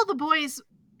 All the boys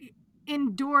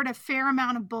endured a fair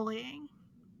amount of bullying.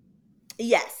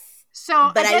 Yes.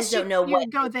 So, but I just don't know what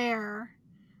go there.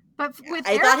 But with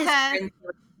Erica, thought his friends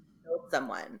killed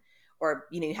someone, or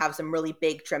you have some really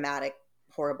big traumatic,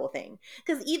 horrible thing.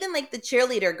 Because even like the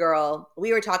cheerleader girl,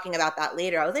 we were talking about that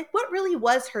later. I was like, what really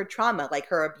was her trauma? Like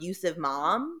her abusive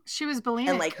mom? She was bulimic.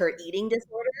 And like her eating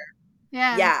disorder?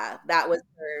 Yeah. Yeah, that was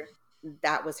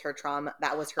her trauma.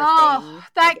 That was her thing.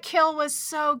 That kill was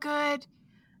so good.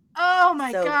 Oh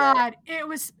my God. Good. It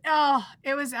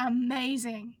was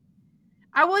amazing.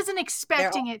 I wasn't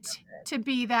expecting it to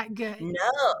be that good.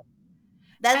 No.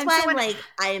 That's why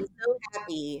I am so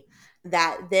happy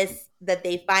that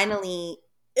they finally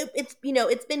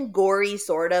it's been gory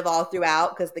sort of all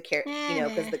throughout because the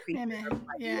because the creatures are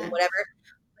funny and whatever.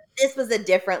 This was a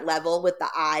different level with the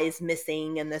eyes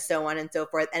missing and the so on and so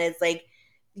forth. And it's like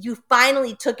you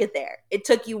finally took it there. It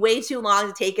took you way too long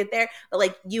to take it there, but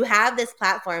like you have this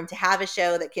platform to have a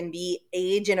show that can be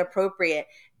age inappropriate.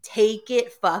 Take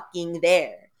it fucking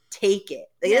there. Take it.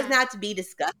 It doesn't have to be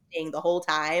disgusting the whole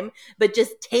time, but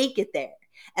just take it there.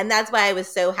 And that's why I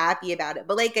was so happy about it.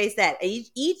 But like I said,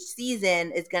 each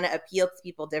season is going to appeal to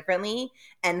people differently.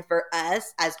 And for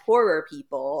us as horror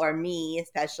people, or me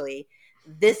especially,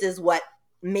 this is what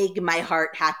made my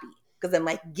heart happy. Because I'm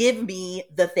like, give me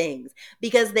the things.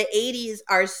 Because the 80s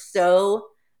are so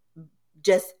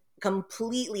just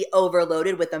completely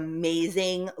overloaded with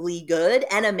amazingly good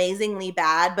and amazingly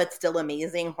bad, but still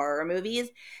amazing horror movies.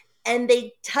 And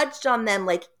they touched on them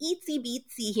like eatsy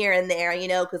beatsy here and there,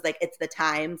 because like it's the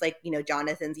times, like,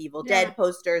 Jonathan's Evil Dead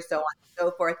poster, so on and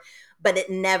so forth. But it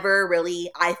never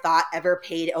really, I thought, ever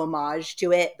paid homage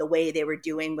to it the way they were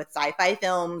doing with sci-fi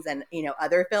films and,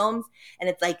 other films. And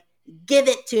it's like, give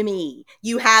it to me.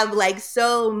 You have like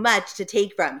so much to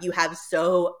take from. You have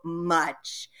so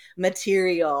much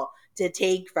material to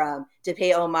take from, to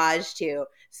pay homage to.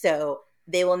 So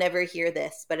they will never hear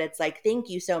this, but it's like, thank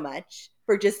you so much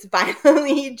for just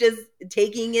finally just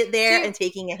taking it there and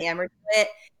taking a hammer to it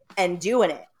and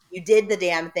doing it. You did the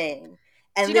damn thing.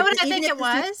 And do you know what I think it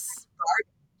was?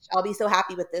 I'll be so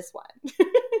happy with this one.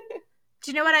 Do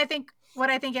you know what I think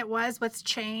it was? What's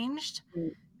changed?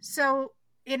 So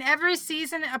in every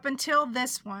season up until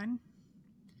this one,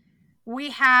 we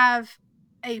have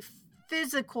a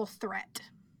physical threat.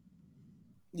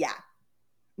 Yeah.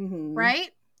 Right?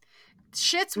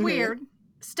 Shit's weird.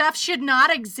 Stuff should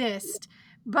not exist.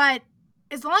 But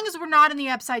as long as we're not in the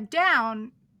upside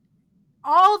down,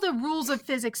 all the rules of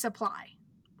physics apply,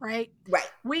 right? Right.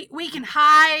 We can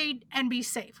hide and be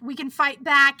safe. We can fight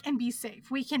back and be safe.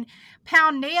 We can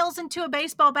pound nails into a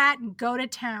baseball bat and go to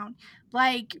town.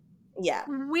 Like,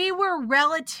 we were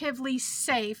relatively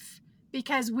safe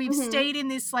because we've stayed in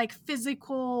this like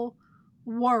physical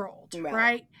world,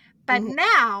 right? But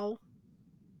now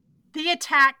the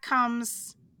attack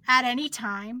comes at any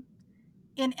time,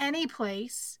 in any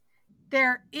place.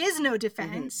 There is no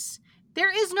defense.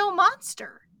 There is no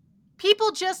monster.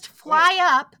 People just fly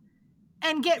up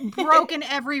and get broken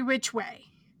every which way,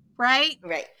 right?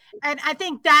 Right. And I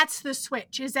think that's the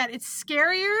switch, is that it's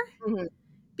scarier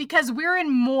because we're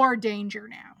in more danger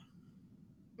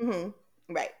now.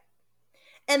 Right.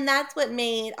 And that's what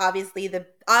made obviously the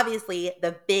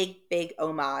big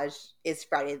homage is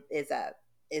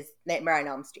Nightmare on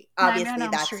Elm Street. Obviously,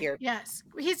 that's your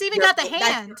He's even got the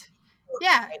hand.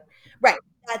 Right.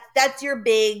 That's your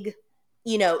big,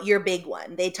 your big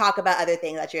one. They talk about other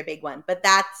things. That's your big one. But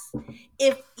that's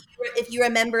if you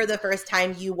remember the first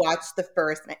time you watched the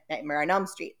first Nightmare on Elm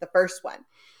Street, the first one.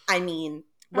 I mean,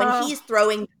 when he's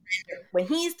throwing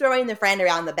the friend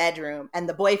around the bedroom and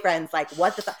the boyfriend's like,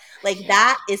 what the fuck? Like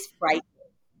that is frightening.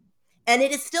 And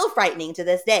it is still frightening to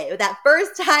this day. That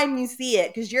first time you see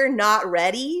it, because you're not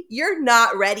ready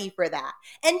for that.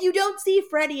 And you don't see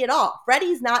Freddy at all.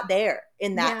 Freddy's not there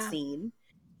in that scene.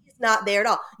 He's not there at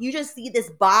all. You just see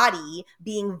this body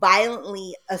being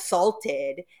violently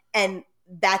assaulted, and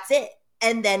that's it.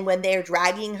 And then when they're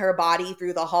dragging her body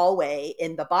through the hallway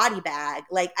in the body bag,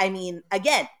 like, I mean,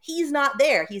 again, he's not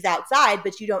there. He's outside,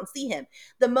 but you don't see him.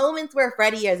 The moments where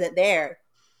Freddy isn't there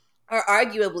are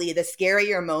arguably the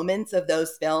scarier moments of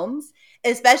those films,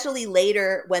 especially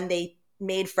later when they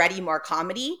made Freddy more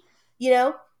comedy, you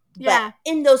know? Yeah.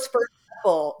 But in those first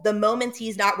couple, the moments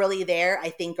he's not really there, I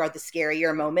think, are the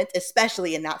scarier moments,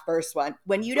 especially in that first one.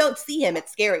 When you don't see him,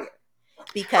 it's scarier.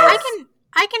 Because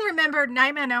I can remember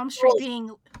Nightmare on Elm Street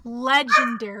being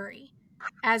legendary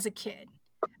as a kid.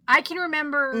 I can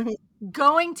remember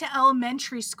going to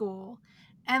elementary school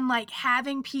and like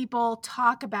having people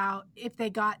talk about if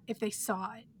they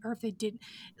saw it or if they didn't.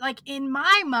 Like in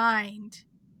my mind,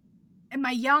 in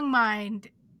my young mind,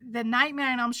 the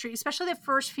Nightmare on Elm Street, especially the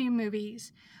first few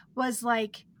movies, was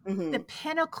like the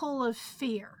pinnacle of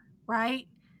fear, right?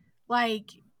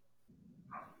 Like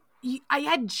I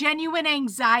had genuine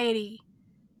anxiety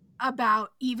about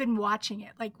even watching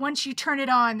it. Like once you turn it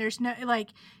on, there's no, like,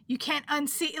 you can't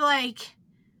unsee, like,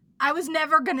 I was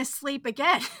never gonna sleep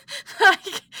again.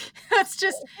 Like that's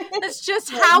just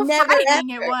how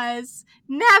frightening it was.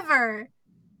 Never.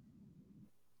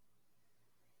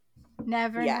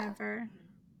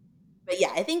 But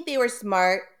yeah, I think they were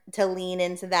smart to lean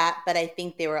into that, but I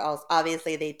think they were also,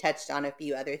 obviously they touched on a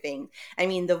few other things. I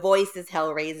mean, the voice is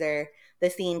Hellraiser. The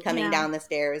scene coming down the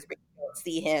stairs where you don't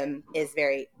see him is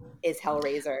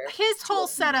Hellraiser. His whole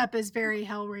setup is very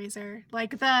Hellraiser.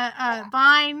 Like the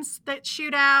vines that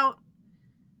shoot out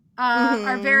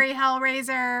are very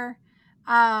Hellraiser.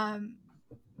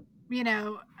 You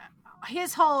know,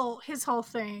 his whole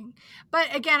thing.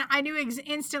 But again, I knew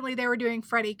instantly they were doing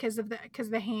Freddy because of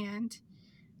the hand.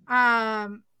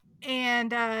 And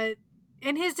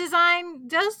his design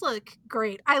does look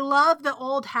great. I love the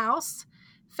old house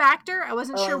factor. I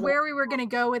wasn't sure where we were going to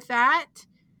go with that.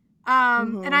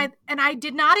 And I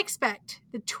did not expect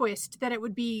the twist that it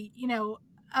would be, you know,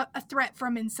 a threat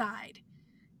from inside.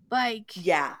 Like,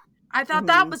 yeah, I thought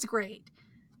that was great.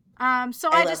 So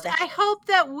I hope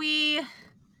that we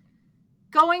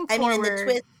going forward. I mean,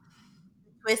 the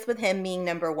twist with him being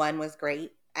number one was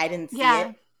great. I didn't see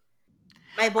it.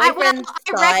 My boyfriend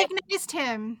I recognized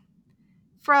him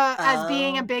as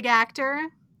being a big actor.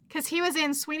 Because he was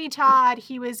in Sweeney Todd,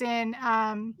 he was in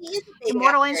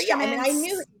Immortal Instruments. Yeah, I mean, I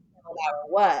knew who that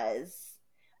was,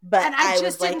 but and I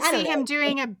just didn't see him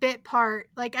doing a bit part.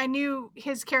 Like I knew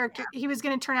his character; he was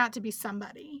going to turn out to be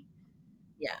somebody.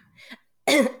 Yeah,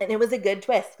 and it was a good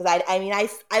twist because I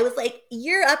was like,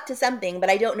 "You're up to something," but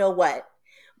I don't know what.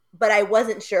 But I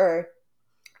wasn't sure.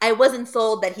 I wasn't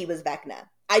sold that he was Vecna.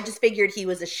 I just figured he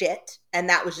was a shit, and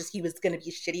that was just he was going to be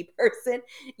a shitty person,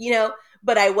 you know.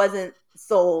 But I wasn't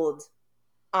sold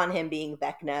on him being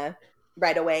Vecna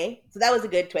right away. So that was a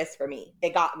good twist for me.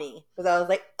 It got me because I was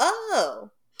like, oh,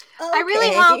 okay. I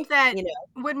really hope that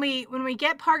when we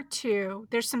get part 2,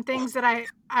 there's some things that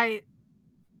I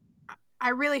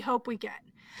really hope we get.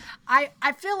 I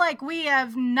feel like we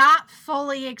have not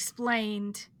fully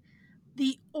explained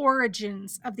the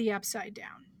origins of the Upside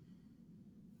Down.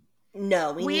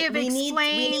 No, we need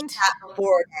that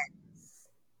before then.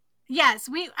 Yes,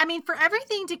 I mean, for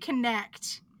everything to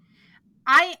connect,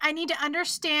 I need to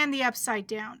understand the Upside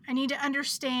Down. I need to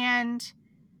understand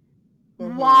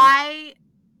why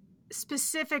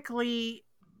specifically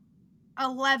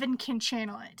 11 can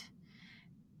channel it.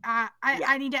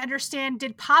 I need to understand,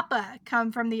 did Papa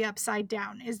come from the Upside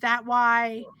Down? Is that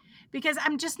why? Because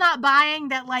I'm just not buying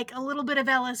that like a little bit of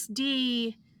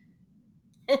LSD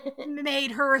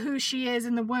made her who she is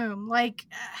in the womb. Like,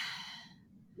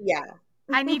 yeah.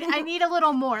 I need a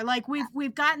little more. Like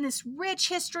we've gotten this rich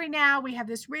history now. We have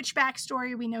this rich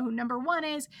backstory. We know who number 1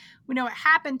 is. We know what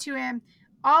happened to him.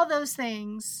 All those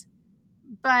things,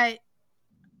 but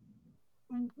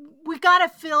we got to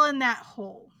fill in that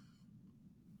hole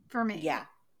for me. Yeah.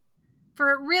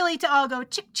 For it really to all go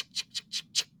chick chick chick chick chick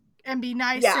chick and be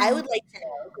nice. Yeah, I would like to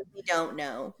know because we don't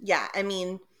know. Yeah, I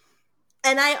mean,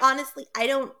 and I honestly I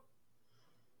don't.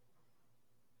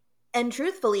 And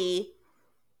truthfully,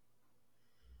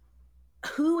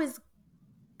 who is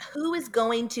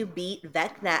going to beat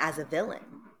Vecna as a villain?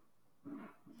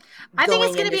 I think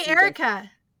it's going to be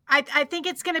Erica. I think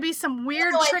it's going to be some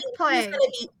weird trick play.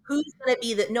 Who's going to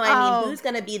be the? No, I mean, who's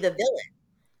going to be the villain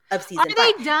of season 5? Are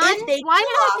they done? Why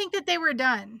did I think that they were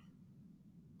done?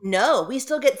 No, we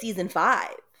still get season 5.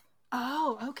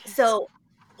 Oh, okay. So,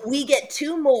 we get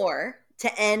 2 more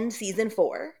to end season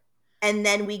 4, and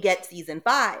then we get season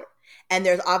 5. And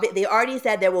they already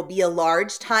said there will be a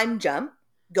large time jump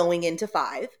going into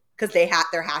 5 because there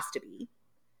has to be.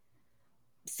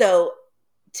 So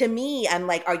to me, I'm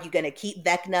like, are you going to keep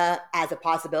Vecna as a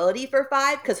possibility for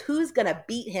 5? Because who's going to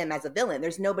beat him as a villain?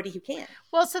 There's nobody who can.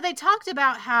 Well, so they talked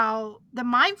about how the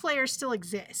Mind Flayer still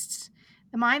exists.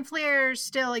 The Mind Flayer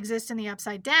still exists in the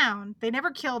Upside Down. They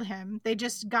never killed him. They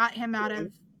just got him out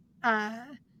of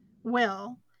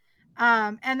Will.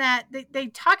 And that they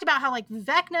talked about how like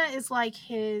Vecna is like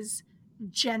his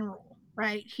general,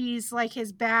 right? He's like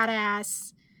his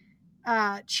badass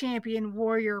champion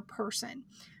warrior person.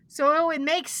 So it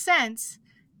makes sense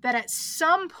that at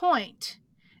some point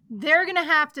they're going to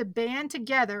have to band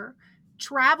together,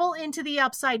 travel into the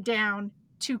Upside Down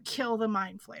to kill the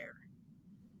Mind Flayer.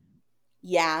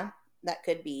 Yeah, that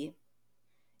could be.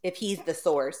 If he's the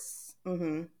source.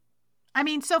 Mm-hmm. I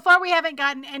mean, so far we haven't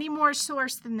gotten any more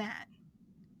source than that.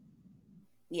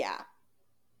 Yeah.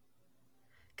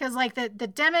 Because like the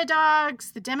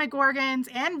Demodogs, the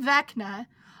Demogorgons, and Vecna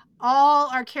all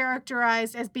are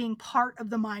characterized as being part of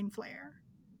the Mind Flayer.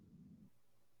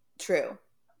 True.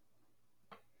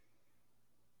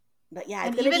 But yeah,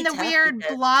 and even the weird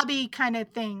blobby kind of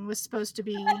thing was supposed to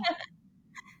be.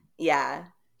 Yeah.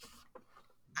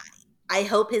 I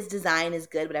hope his design is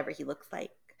good, whatever he looks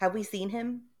like. Have we seen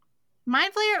him?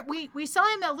 Mind Flayer, we saw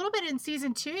him a little bit in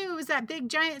season 2. It was that big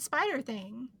giant spider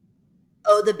thing.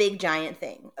 Oh, the big giant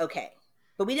thing. Okay.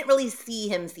 But we didn't really see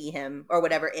him or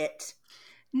whatever it.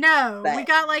 No, we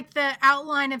got like the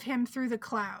outline of him through the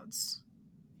clouds.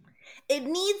 It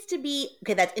needs to be,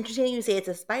 okay, that's interesting you say it's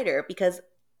a spider because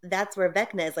that's where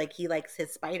Vecna is like, he likes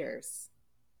his spiders.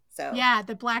 So yeah,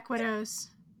 the Black Widows.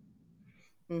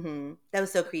 Mm-hmm. That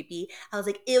was so creepy. I was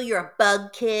like, ew, you're a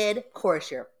bug kid. Of course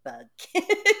you're a bug kid.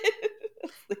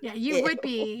 Yeah, you would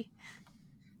be.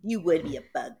 You would be a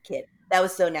bug kid. That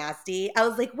was so nasty. I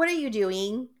was like, what are you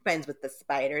doing? Friends with the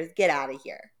spiders. Get out of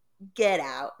here. Get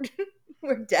out.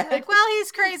 We're dead. Like, well,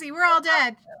 he's crazy. We're all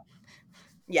dead.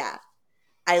 Yeah.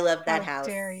 I love that house.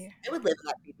 Dare you. I would live in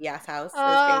that creepy ass house. It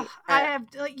was great. I have,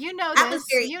 like, you know this.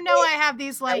 You know I have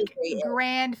these, like,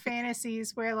 grand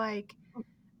fantasies where, like,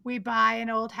 we buy an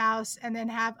old house and then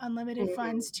have unlimited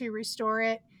funds to restore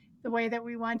it the way that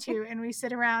we want to. And we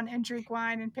sit around and drink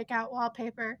wine and pick out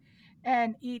wallpaper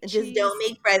and eat cheese. Just don't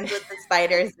make friends with the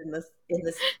spiders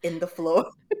in the floor.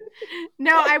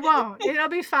 No, I won't. It'll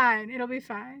be fine. It'll be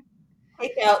fine.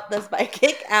 Kick out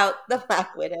the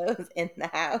Black Widows in the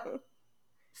house.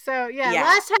 So yeah,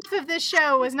 last half of this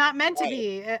show was not meant to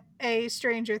be a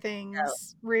Stranger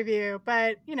Things review,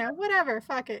 but you know, whatever,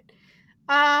 fuck it.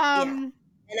 And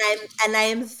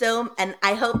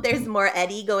I hope there's more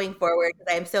Eddie going forward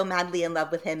because I am so madly in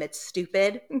love with him. It's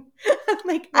stupid.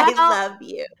 Like, I love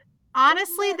you.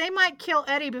 Honestly, they might kill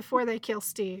Eddie before they kill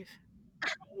Steve.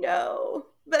 I know,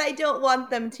 but I don't want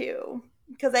them to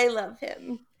because I love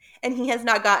him and he has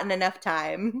not gotten enough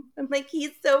time. I'm like,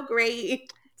 he's so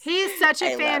great. He's such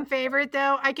a fan favorite,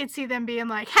 though. I could see them being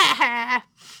like, ha ha.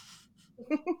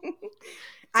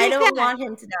 I don't want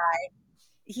him to die.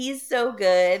 He's so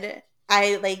good.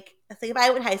 I think if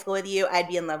I went to high school with you, I'd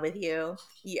be in love with you.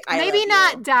 Maybe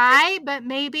not die, but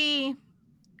maybe.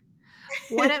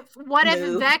 What if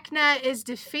Vecna is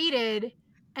defeated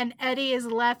and Eddie is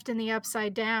left in the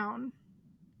Upside Down?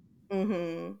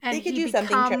 Mm-hmm. And he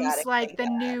becomes like the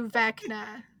new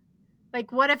Vecna.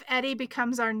 Like, what if Eddie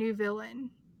becomes our new villain?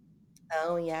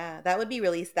 Oh yeah, that would be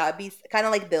kind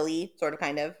of like Billy, sort of,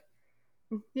 kind of.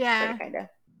 Yeah, sort of, kind of.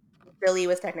 Billy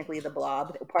was technically the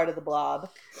blob, part of the blob.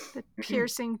 The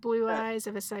piercing blue eyes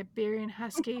of a Siberian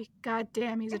husky. God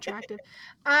damn, he's attractive.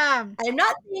 I'm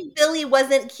not saying Billy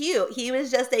wasn't cute. He was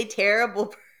just a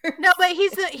terrible person. No, but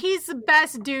he's the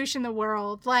best douche in the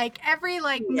world. Like, every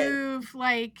move,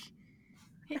 like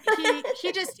he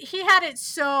had it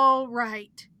so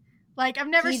right. Like, I've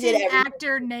never seen an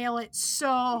actor nail it so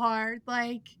hard.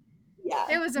 Like, yeah,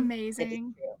 it was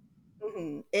amazing.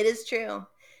 It is true.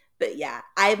 But yeah,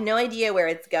 I have no idea where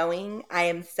it's going. I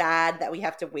am sad that we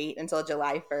have to wait until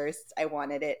July 1st. I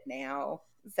wanted it now.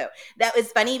 So that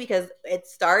was funny because it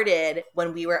started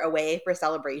when we were away for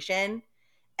Celebration.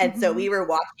 And so we were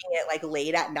watching it like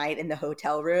late at night in the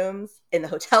hotel room,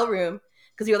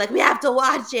 because we were like, we have to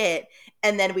watch it.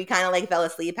 And then we kind of like fell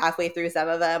asleep halfway through some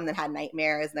of them and then had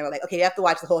nightmares. And they were like, okay, you have to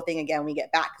watch the whole thing again when we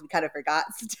get back because we kind of forgot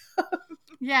stuff.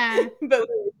 Yeah. But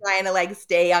we were trying to like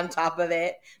stay on top of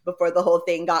it before the whole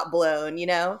thing got blown, you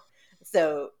know?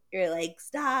 So you're like,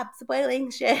 stop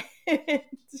spoiling shit.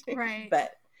 Right.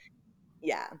 But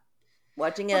yeah,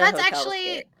 watching it. Well, that's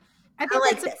actually, I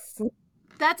think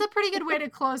That's a pretty good way to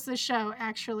close the show,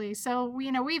 actually. So, we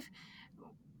know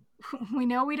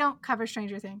we don't cover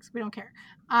Stranger Things. We don't care.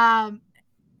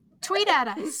 Tweet at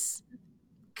us.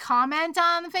 Comment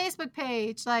on the Facebook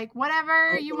page. Like,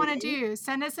 whatever you want to do.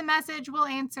 Send us a message. We'll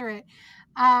answer it.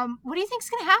 What do you think is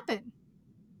going to happen?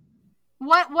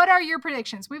 What are your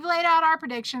predictions? We've laid out our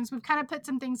predictions. We've kind of put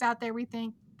some things out there we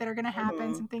think that are going to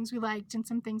happen, some things we liked and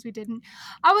some things we didn't.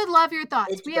 I would love your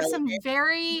thoughts. We have some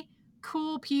very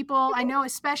cool people. I know,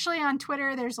 especially on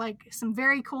Twitter, there's like some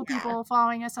very cool people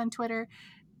following us on Twitter.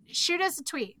 Shoot us a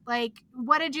tweet. Like,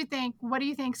 what did you think? What do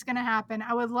you think is going to happen?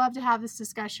 I would love to have this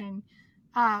discussion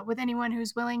with anyone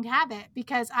who's willing to have it,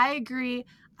 because I agree.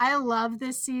 I love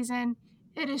this season.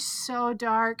 It is so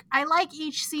dark. I like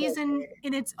each season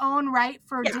in its own right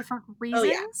for different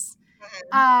reasons.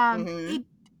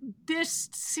 This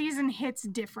season hits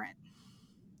different.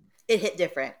 It hit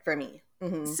different for me.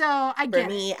 So I get for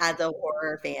me as a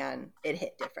horror fan, it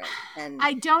hit different. And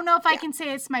I don't know if I can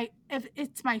say it's my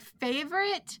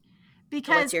favorite,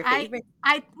 because what's your favorite?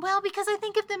 Because I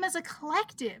think of them as a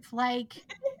collective. Like,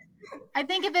 I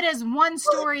think of it as one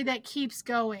story that keeps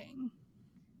going.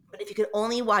 But if you could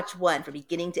only watch one from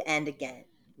beginning to end again,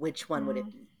 which one would it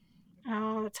be?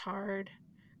 Oh, it's hard.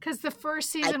 Because the first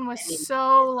season was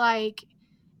so, like,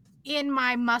 in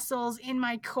my muscles, in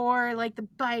my core, like the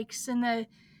bikes and the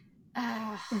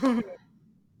bikes.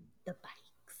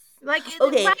 Like,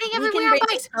 riding everywhere on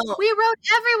bikes. We rode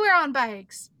everywhere on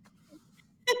bikes.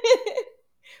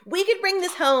 We could bring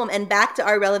this home and back to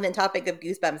our relevant topic of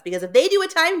Goosebumps, because if they do a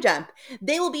time jump,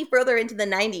 they will be further into the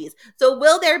 90s. So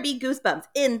will there be Goosebumps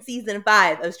in season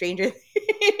 5 of Stranger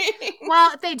Things?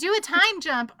 Well, if they do a time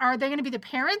jump, are they going to be the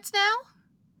parents now?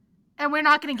 And we're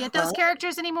not going to get those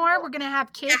characters anymore? We're going to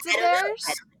have kids of theirs?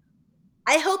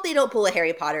 I hope they don't pull a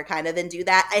Harry Potter kind of and do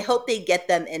that. I hope they get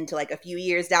them into like a few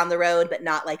years down the road, but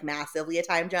not like massively a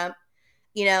time jump.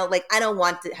 You know, like, I don't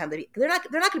want to have them. They're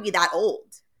not going to be that old.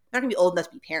 They're not going to be old enough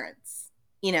to be parents.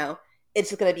 You know, it's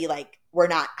just going to be like, we're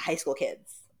not high school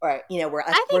kids, or, you know,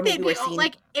 I think they'd be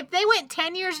like, if they went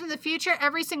 10 years in the future,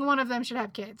 every single one of them should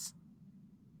have kids.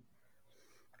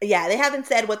 Yeah, they haven't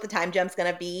said what the time jump's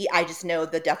going to be. I just know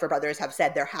the Duffer Brothers have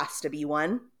said there has to be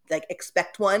one. Like,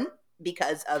 expect one,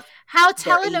 because of how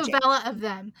telenovela of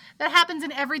them. That happens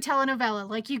in every telenovela.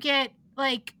 Like, you get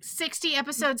like 60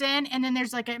 episodes in, and then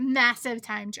there's like a massive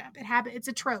time jump. It's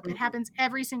a trope. It happens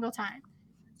every single time.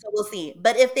 So we'll see.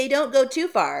 But if they don't go too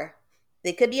far,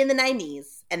 they could be in the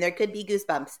 90s, and there could be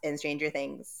Goosebumps in Stranger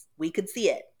Things. We could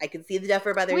see it. I could see the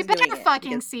Duffer Brothers doing it. We better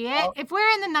fucking see it. If we're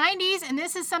in the 90s and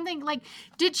this is something like,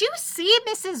 did you see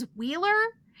Mrs. Wheeler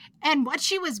and what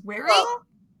she was wearing? Oh,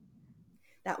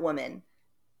 that woman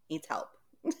needs help.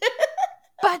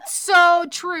 But so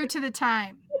true to the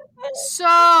time.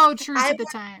 So true to the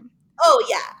time. Oh,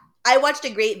 yeah. I watched a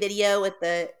great video with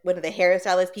one of the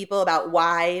hairstylist people about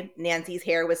why Nancy's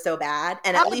hair was so bad,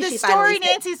 and at least she finally said,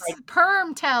 Nancy's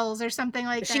perm tells or something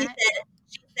like that. She said,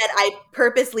 I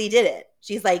purposely did it.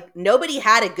 She's like, nobody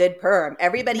had a good perm.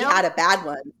 Everybody had a bad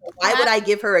one. Why would I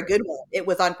give her a good one? It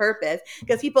was on purpose,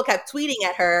 because people kept tweeting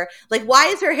at her like, why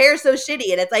is her hair so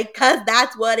shitty? And it's like, because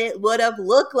that's what it would have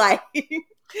looked like.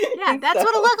 Yeah, that's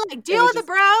what it looked like. Deal with it,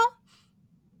 bro.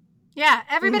 Yeah,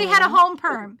 everybody had a home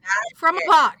perm from a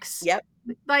box. Yep.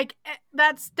 Like,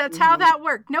 that's how that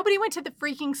worked. Nobody went to the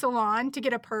freaking salon to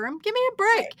get a perm. Give me a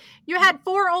break. Right. You had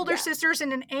 4 older sisters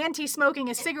and an auntie smoking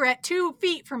a cigarette 2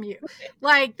 feet from you.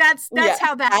 Like, that's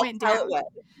how that went down.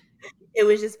 It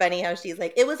was just funny how she's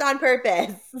like, it was on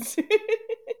purpose.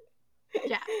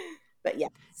 Yeah. But yeah.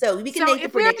 So we can make the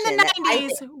prediction. If we're in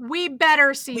the 90s, we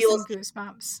better see some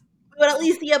Goosebumps. We would at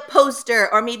least see a poster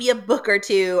or maybe a book or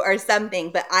 2 or something.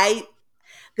 But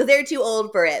because they're too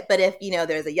old for it. But if, you know,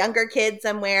 there's a younger kid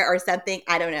somewhere or something,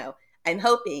 I don't know. I'm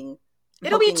hoping.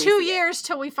 It'll be 2 years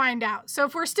till we find out. So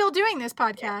if we're still doing this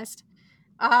podcast,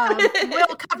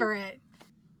 we'll cover it.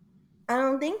 I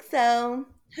don't think so.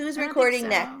 Who's recording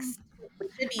next?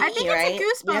 It should be I think right?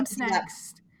 it's a Goosebumps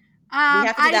next. We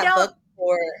have to do that book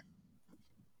for.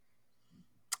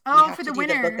 Oh, for the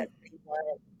winner.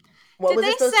 What Did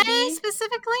they say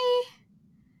specifically?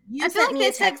 You sent me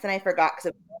a text and I forgot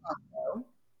because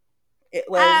it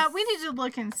was. We need to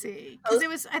look and see, because it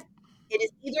was. It is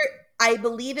either. I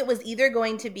believe it was either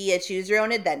going to be a Choose Your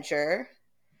Own Adventure,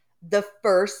 the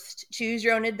first Choose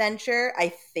Your Own Adventure, I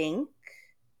think,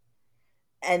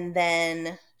 and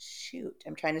then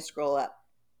I'm trying to scroll up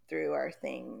through our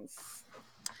things.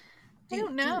 I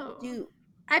don't know.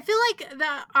 I feel like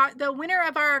the winner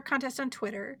of our contest on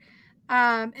Twitter.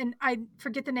 And I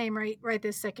forget the name right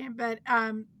this second, but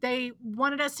they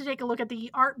wanted us to take a look at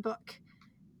the art book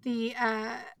the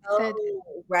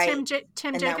right. Tim And that was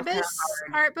kinda Jacobus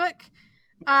hard. art book.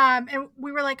 And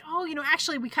we were like, oh,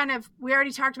 actually we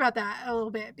already talked about that a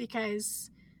little bit because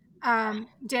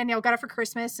Danielle got it for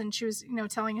Christmas and she was,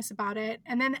 telling us about it.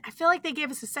 And then I feel like they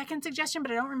gave us a second suggestion,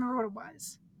 but I don't remember what it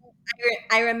was.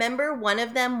 I remember one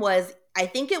of them was, I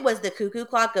think it was the Cuckoo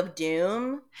Clock of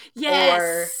Doom.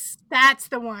 Yes, that's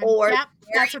the one. Or yep,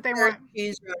 that's what they want.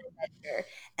 Choose Your Own Adventure.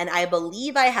 And I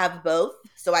believe I have both,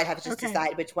 so I have to just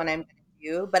decide which one I'm going to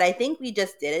do. But I think we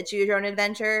just did a Choose Your Own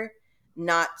Adventure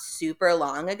not super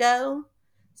long ago.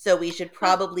 So we should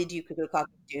probably do Cuckoo Clock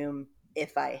of Doom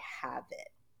if I have it.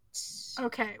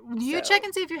 Okay, you check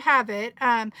and see if you have it.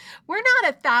 We're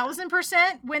not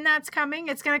 1,000% when that's coming.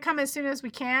 It's going to come as soon as we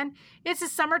can. It's the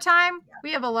summertime. Yeah.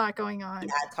 We have a lot going on. Yeah,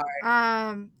 it's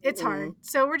hard. It's hard.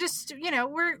 So we're just,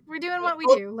 we're doing what we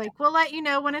do. Like we'll let you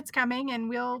know when it's coming, and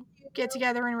we'll get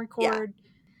together and record.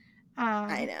 Yeah.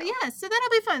 I know. But yeah, so that'll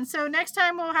be fun. So next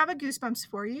time we'll have a Goosebumps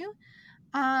for you.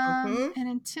 And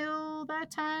until that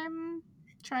time,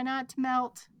 try not to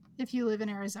melt if you live in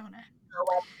Arizona. Go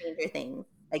watch Stranger Things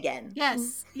again.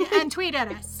 Yes. And tweet at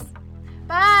us.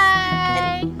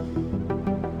 Bye.